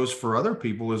goes for other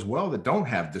people as well that don't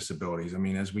have disabilities. I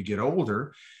mean, as we get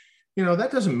older, you know,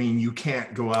 that doesn't mean you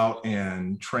can't go out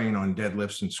and train on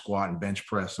deadlifts and squat and bench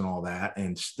press and all that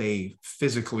and stay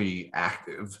physically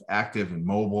active and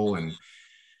mobile.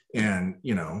 And,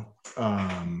 you know,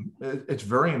 it's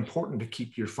very important to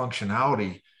keep your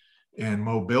functionality and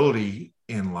mobility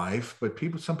in life. But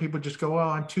some people just go, oh,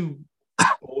 I'm too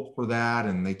old for that.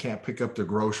 And they can't pick up their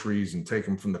groceries and take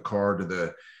them from the car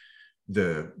to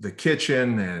the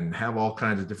kitchen and have all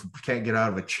kinds of different, can't get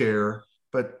out of a chair.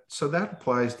 But so that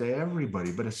applies to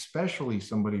everybody, but especially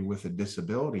somebody with a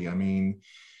disability. I mean,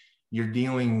 you're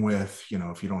dealing with, you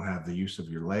know, if you don't have the use of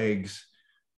your legs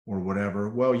or whatever,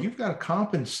 well, you've got to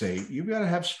compensate. You've got to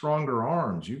have stronger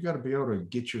arms. You've got to be able to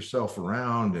get yourself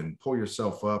around and pull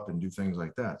yourself up and do things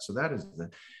like that. So that is the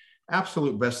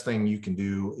absolute best thing you can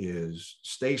do, is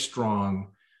stay strong,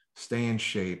 stay in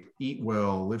shape, eat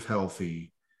well, live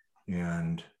healthy,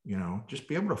 and, you know, just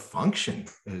be able to function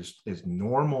as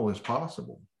normal as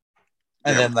possible.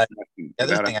 And then like the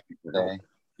other thing I would say,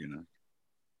 you know,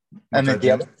 and then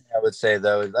the other thing I would say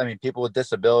though is, I mean, people with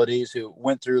disabilities who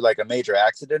went through like a major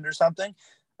accident or something,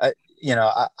 you know,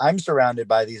 I'm surrounded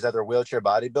by these other wheelchair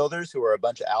bodybuilders who are a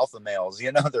bunch of alpha males.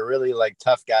 You know, they're really like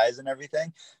tough guys and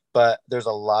everything. But there's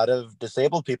a lot of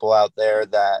disabled people out there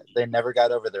that they never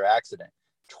got over their accident.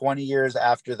 20 years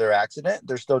after their accident,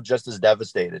 they're still just as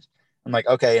devastated. I'm like,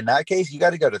 okay, in that case, you got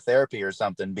to go to therapy or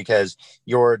something, because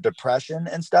your depression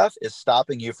and stuff is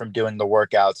stopping you from doing the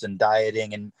workouts and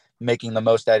dieting and making the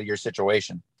most out of your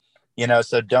situation. You know,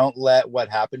 so don't let what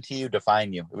happened to you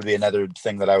define you. It would be another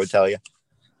thing that I would tell you.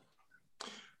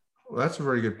 Well, that's a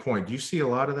very good point. Do you see a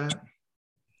lot of that?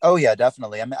 Oh yeah,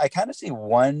 definitely. I mean, I kind of see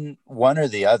one or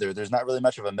the other. There's not really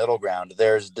much of a middle ground.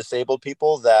 There's disabled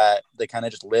people that they kind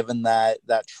of just live in that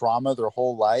trauma their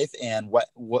whole life, and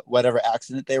whatever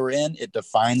accident they were in, it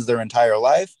defines their entire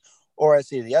life. Or I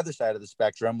see the other side of the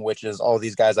spectrum, which is all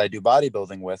these guys I do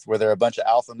bodybuilding with, where they're a bunch of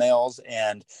alpha males,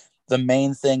 and the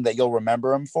main thing that you'll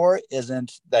remember him for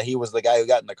isn't that he was the guy who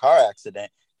got in the car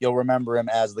accident. You'll remember him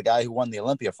as the guy who won the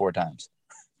Olympia 4 times.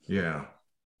 Yeah.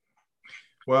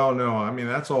 Well, no, I mean,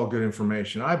 that's all good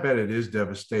information. I bet it is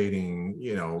devastating,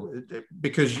 you know,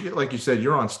 because like you said,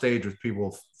 you're on stage with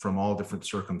people from all different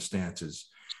circumstances,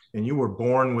 and you were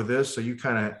born with this. So you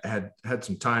kind of had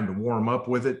some time to warm up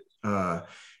with it,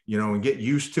 you know, and get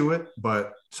used to it.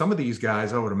 But some of these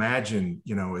guys, I would imagine,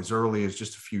 you know, as early as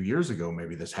just a few years ago,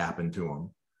 maybe this happened to them.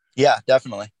 Yeah,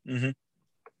 definitely. Mm-hmm.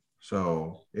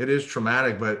 So it is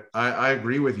traumatic, but I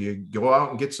agree with you. Go out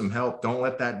and get some help. Don't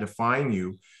let that define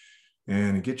you,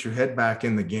 and get your head back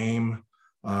in the game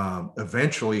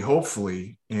eventually,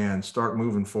 hopefully, and start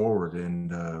moving forward,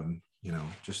 and, you know,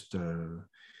 just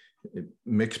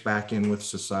mix back in with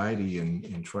society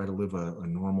and try to live a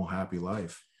normal, happy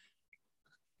life.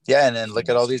 Yeah, and then look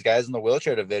at all these guys in the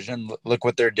wheelchair division. Look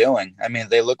what they're doing. I mean,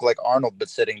 they look like Arnold, but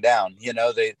sitting down. You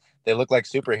know, they look like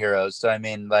superheroes. So, I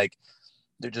mean, like,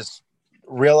 they're just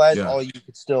realize all you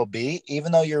could still be,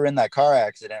 even though you're in that car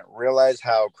accident. Realize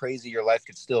how crazy your life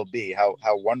could still be, how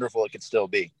wonderful it could still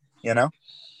be, you know?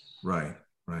 Right.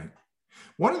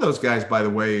 One of those guys, by the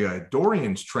way,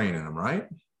 Dorian's training him, right?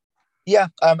 Yeah.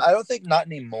 I don't think not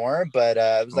anymore, but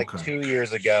it was like 2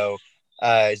 years ago.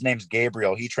 His name's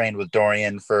Gabriel. He trained with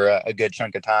Dorian for a good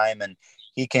chunk of time, and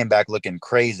he came back looking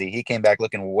crazy. He came back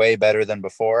looking way better than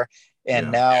before.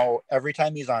 And now every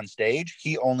time he's on stage,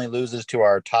 he only loses to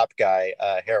our top guy,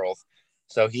 Harold.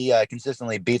 So he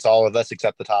consistently beats all of us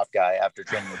except the top guy after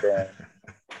training with Dorian.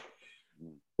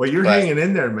 Well, you're hanging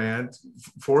in there, man.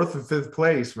 4th and 5th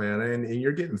place, man. And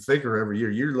you're getting thicker every year.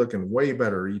 You're looking way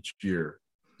better each year.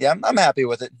 Yeah, I'm happy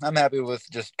with it. I'm happy with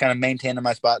just kind of maintaining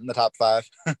my spot in the top 5.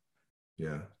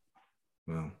 Yeah.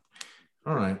 Well,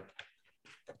 all right.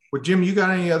 Well, Jim, you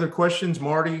got any other questions?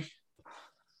 Marty?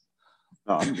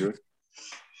 No, I'm good.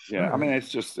 Yeah, I mean,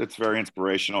 it's very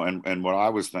inspirational. And what I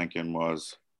was thinking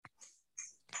was,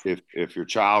 if your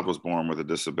child was born with a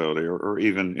disability, or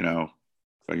even, you know,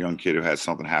 a young kid who has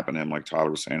something happen to him, like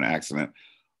Tyler was saying, an accident,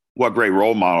 what great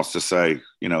role models to say,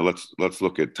 you know, let's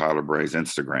look at Tyler Bray's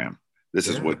Instagram. This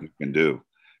is what you can do.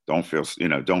 don't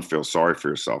feel sorry for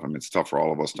yourself. I mean, it's tough for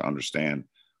all of us to understand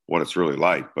what it's really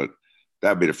like, but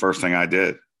that'd be the first thing I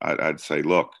did. I'd say,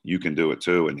 look, you can do it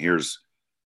too. And here's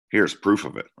proof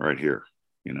of it right here,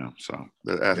 so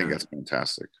I think that's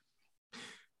fantastic.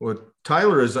 Well,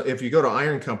 Tyler is, if you go to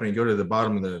Iron Company, go to the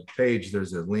bottom of the page,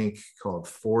 there's a link called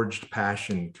Forged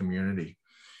Passion Community.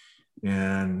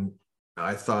 And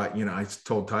I thought, I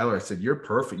told Tyler, I said, you're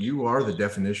perfect. You are the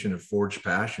definition of forged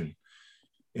passion.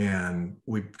 And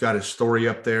we've got a story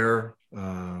up there.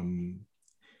 And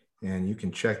you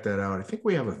can check that out. I think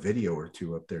we have a video or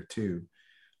two up there too.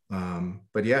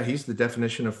 But yeah, he's the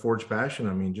definition of forged passion.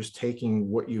 I mean, just taking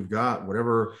what you've got,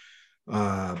 whatever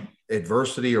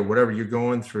adversity or whatever you're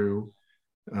going through,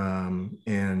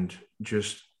 and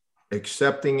just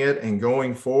accepting it and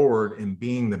going forward and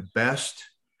being the best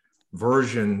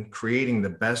version, creating the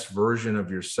best version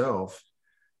of yourself.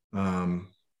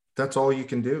 That's all you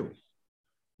can do,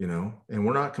 and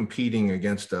we're not competing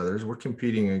against others. We're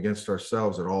competing against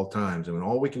ourselves at all times. I mean,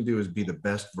 all we can do is be the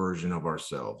best version of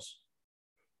ourselves.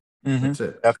 Mm-hmm. That's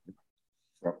it.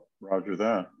 Roger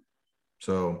that.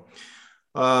 So,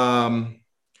 all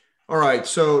right.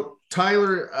 So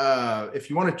Tyler, if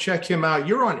you want to check him out,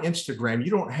 you're on Instagram. You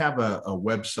don't have a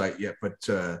website yet, but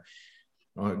go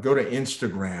to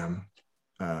Instagram.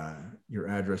 Your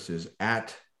address is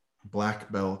at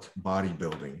Black Belt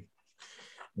Bodybuilding.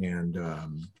 And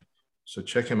so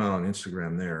check him out on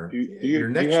Instagram there. Do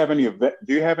you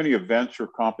have any events or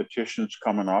competitions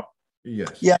coming up?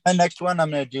 Yes. Yeah, my next one, I'm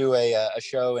going to do a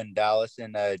show in Dallas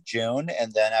in June,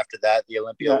 and then after that, the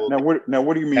Olympia.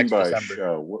 What do you mean by December. A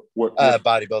show? What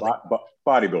bodybuilding.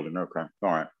 Bodybuilding. Okay, all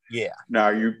right. Yeah. Now,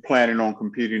 are you planning on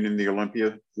competing in the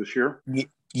Olympia this year?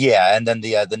 Yeah, and then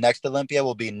the next Olympia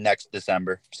will be next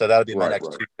December, so that'll be my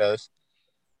next 2 shows.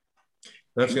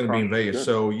 That's going to be in Vegas. Good.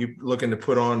 So you looking to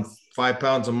put on 5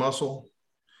 pounds of muscle?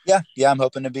 Yeah. I'm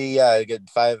hoping to be good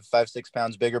 5-6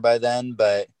 pounds bigger by then,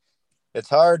 but it's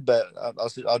hard. But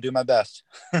I'll do my best.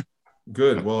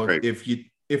 Good. Well, great. If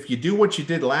you do what you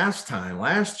did last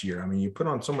year, I mean, you put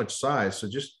on so much size, so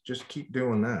just keep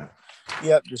doing that.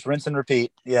 Yep, just rinse and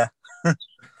repeat. Yeah,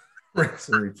 rinse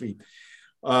and repeat.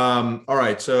 All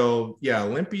right. So yeah,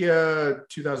 Olympia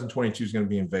 2022 is going to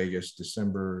be in Vegas,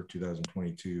 December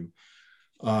 2022.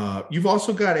 You've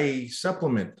also got a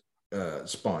supplement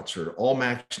sponsor, All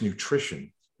Max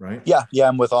Nutrition, right? Yeah,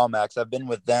 I'm with All Max. I've been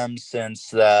with them since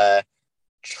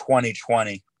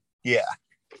 2020. Yeah.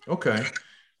 Okay.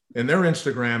 And their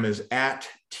Instagram is at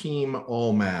Team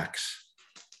All Max.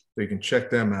 So you can check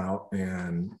them out.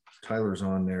 And Tyler's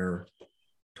on there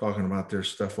talking about their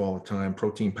stuff all the time,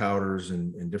 protein powders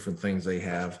and different things they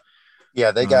have.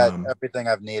 Yeah, they got everything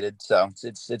I've needed. So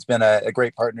it's been a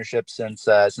great partnership since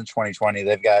 2020.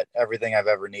 They've got everything I've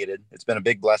ever needed. It's been a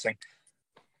big blessing.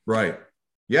 Right.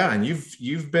 Yeah, and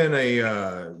you've been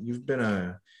a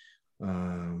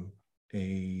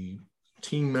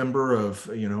team member of,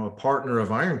 a partner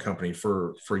of Iron Company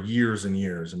for years and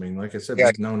years. I mean, like I said,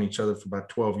 we've known each other for about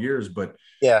 12 years, but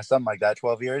yeah, something like that.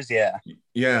 12 years. Yeah.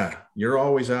 Yeah. You're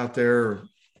always out there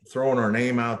throwing our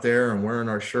name out there and wearing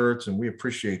our shirts, and we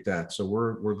appreciate that. So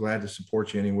we're glad to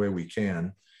support you any way we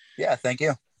can. Yeah. Thank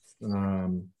you.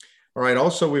 All right.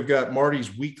 Also, we've got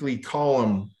Marty's weekly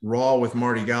column, Raw with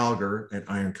Marty Gallagher, at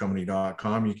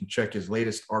ironcompany.com. You can check his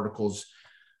latest articles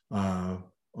on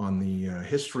the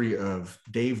history of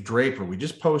Dave Draper. We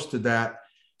just posted that,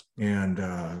 and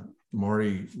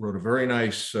Marty wrote a very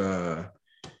nice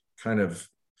kind of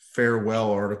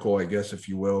farewell article, I guess, if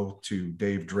you will, to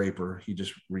Dave Draper. He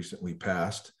just recently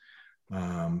passed.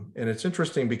 And it's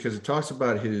interesting because it talks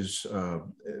about his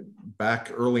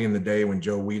back early in the day when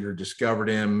Joe Weider discovered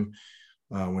him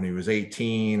when he was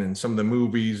 18, and some of the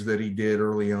movies that he did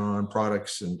early on,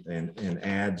 products and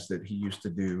ads that he used to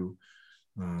do.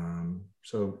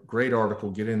 So great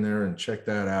article. Get in there and check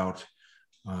that out.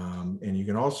 And you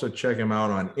can also check him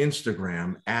out on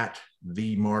Instagram at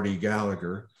the Marty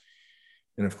Gallagher.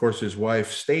 And of course, his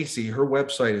wife, Stacy, her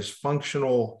website is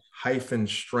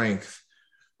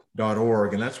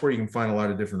functional-strength.org. And that's where you can find a lot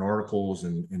of different articles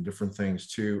and different things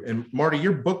too. And Marty,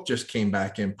 your book just came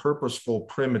back in, Purposeful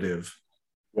Primitive.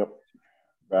 Yep.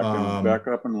 Back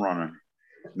up and running.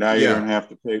 Now you don't have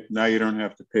to pay. Now you don't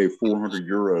have to pay 400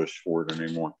 euros for it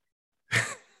anymore.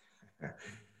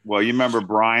 Well, you remember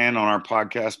Brian on our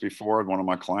podcast before? One of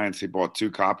my clients, he bought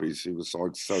 2 copies. He was so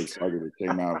excited it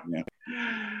came out. Yeah.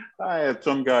 I had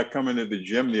some guy come into the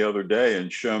gym the other day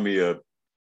and show me a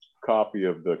copy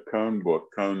of the Cone book,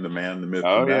 Cone, the Man, the Myth,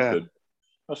 the Method.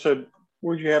 I said,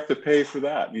 "What'd you have to pay for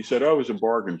that?" And he said, "Oh, it was a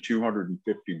bargain,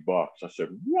 $250." I said,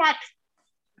 "What?"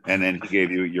 And then he gave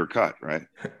you your cut, right?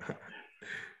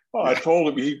 Well, I told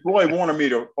him he really wanted me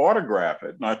to autograph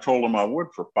it, and I told him I would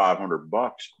for $500.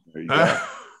 There you go.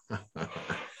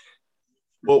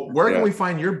 Well, where can we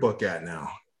find your book at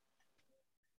now?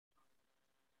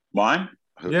 Mine?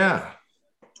 Yeah.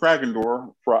 Dragon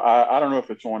Door. I don't know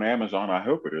if it's on Amazon. I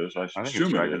hope it is. I think it's assume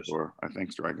it Dragon is. Door. I think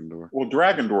it's Dragon Door. Well,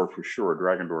 Dragon Door for sure.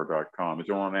 DragonDoor.com. Is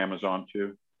it on Amazon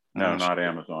too? No, not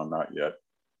Amazon. Not yet.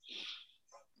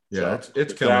 Yeah, so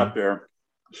it's coming out there.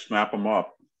 Snap them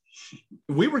up.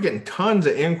 We were getting tons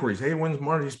of inquiries. Hey, when's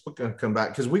Marty's book going to come back?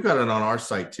 Because we got it on our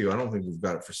site too. I don't think we've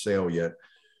got it for sale yet.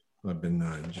 I've been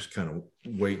just kind of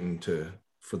waiting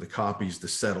for the copies to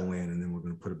settle in, and then we're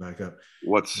going to put it back up.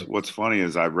 What's funny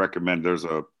is I recommend, there's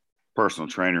a personal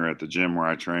trainer at the gym where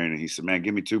I train, and he said, man,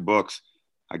 give me 2 books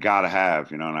I got to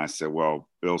have, and I said, well,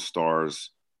 Bill Starr's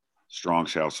Strong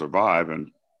Shall Survive and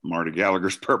Marty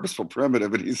Gallagher's Purposeful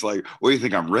Primitive. And he's like, what do you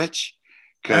think, I'm rich?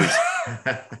 Because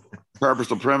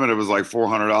Purposeful Primitive was like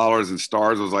 $400 and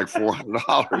Stars was like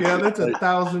 $400. Yeah, that's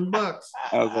 $1,000.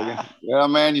 I was like, yeah,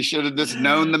 man, you should have just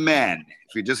known the men.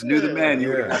 If you just knew the men, you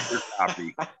would have got your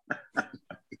copy.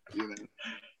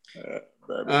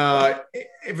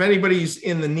 If anybody's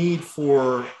in the need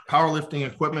for powerlifting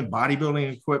equipment,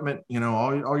 bodybuilding equipment,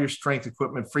 all your strength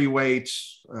equipment, free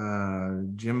weights,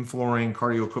 gym flooring,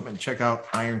 cardio equipment, check out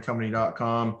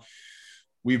ironcompany.com.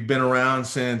 We've been around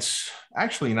since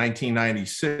actually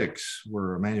 1996.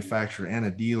 We're a manufacturer and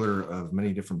a dealer of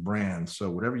many different brands. So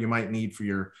whatever you might need for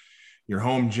your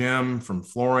home gym, from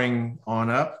flooring on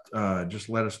up, just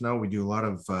let us know. We do a lot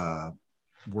of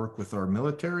work with our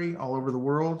military all over the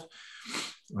world.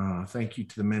 Thank you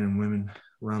to the men and women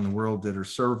around the world that are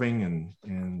serving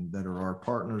and that are our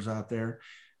partners out there.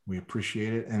 We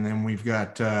appreciate it. And then we've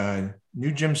got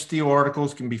new Gym Steel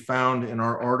articles can be found in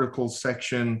our articles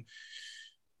section.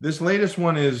 This latest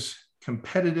one is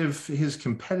his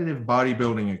competitive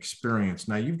bodybuilding experience.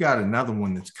 Now you've got another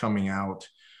one that's coming out.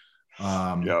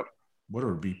 Yep. What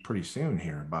would be pretty soon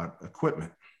here about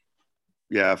equipment?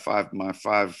 Yeah, my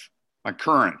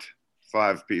current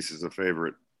 5 pieces of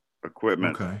favorite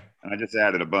equipment. Okay. And I just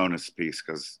added a bonus piece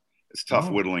because it's tough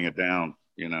whittling it down,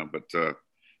 but yeah,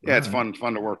 it's fun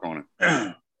to work on it.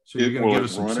 So you're going to give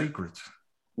us some secrets.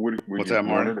 What's that,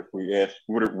 Martin?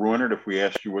 Would it ruin it if we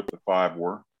asked you what the 5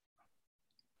 were?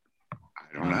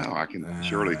 I don't know. I can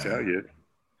surely tell you.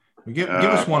 Give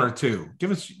us one or two.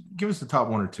 Give us the top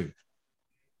 1 or 2.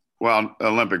 Well,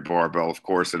 Olympic barbell, of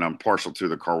course, and I'm partial to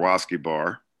the Karwoski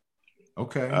bar.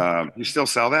 Okay. You still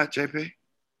sell that, JP?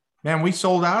 Man, we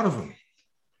sold out of them.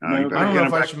 I don't know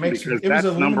if I should make some. That's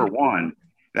number one.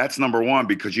 That's number one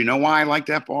because you know why I like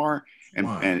that bar?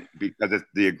 And because it's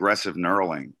the aggressive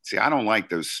knurling. See, I don't like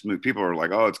those smooth. People are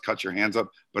like, oh, it's cut your hands up.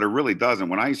 But it really doesn't.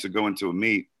 When I used to go into a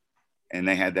meet and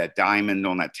they had that diamond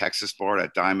on that Texas bar,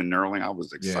 that diamond knurling, I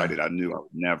was excited. Yeah. I knew I would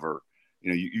never,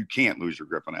 you can't lose your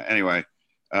grip on that. Anyway,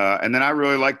 and then I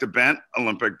really liked the bent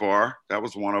Olympic bar. That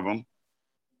was one of them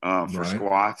for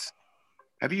squats.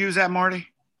 Have you used that, Marty?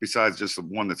 Besides just the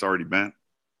one that's already bent?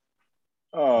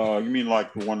 You mean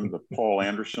like the one, the Paul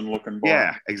Anderson looking bar?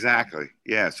 Yeah, exactly.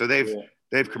 Yeah. So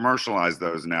they've commercialized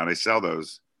those now. They sell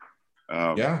those.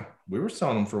 Yeah, we were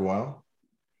selling them for a while.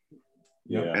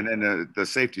 Yeah. And then the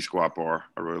safety squat bar.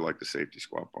 I really like the safety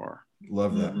squat bar.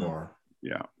 Love that bar.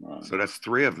 Yeah. So that's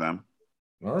 3 of them.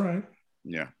 All right.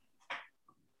 Yeah.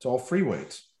 It's all free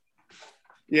weights.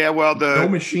 Yeah. Well, no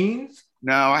machines?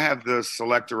 No, I have the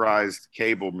selectorized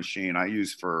cable machine I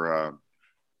use for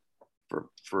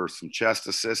some chest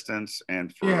assistance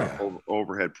and for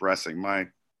overhead pressing. My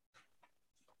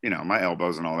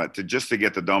elbows and all that just to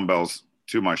get the dumbbells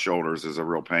to my shoulders is a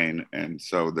real pain. And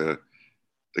so the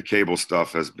cable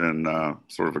stuff has been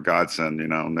sort of a godsend,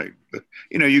 and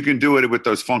you can do it with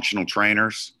those functional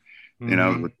trainers,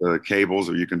 with the cables,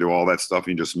 or you can do all that stuff.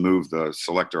 You just move the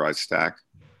selectorized stack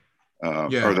or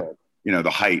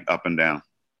the height up and down.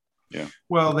 Yeah.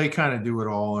 Well, they kind of do it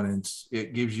all, and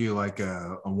it gives you like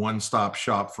a one-stop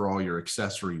shop for all your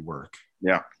accessory work.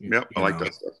 Yeah. Yep. I like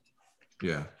that stuff.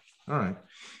 Yeah. All right.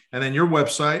 And then your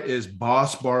website is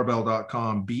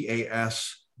bossbarbell.com,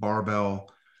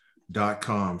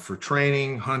 BASbarbell.com for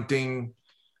training, hunting,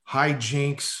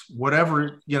 hijinks,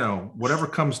 whatever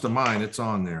comes to mind, it's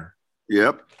on there.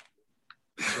 Yep.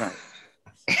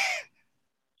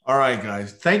 All right,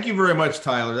 guys. Thank you very much,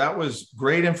 Tyler. That was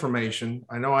great information.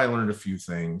 I know I learned a few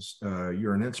things.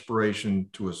 You're an inspiration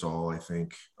to us all, I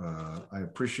think. I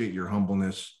appreciate your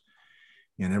humbleness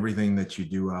and everything that you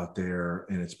do out there.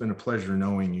 And it's been a pleasure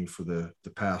knowing you for the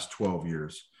past 12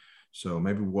 years. So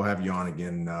maybe we'll have you on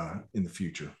again in the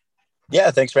future. Yeah,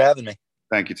 thanks for having me.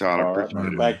 Thank you, Tyler. All right.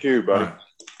 Thank you, buddy. Right.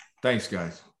 Thanks,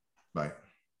 guys. Bye.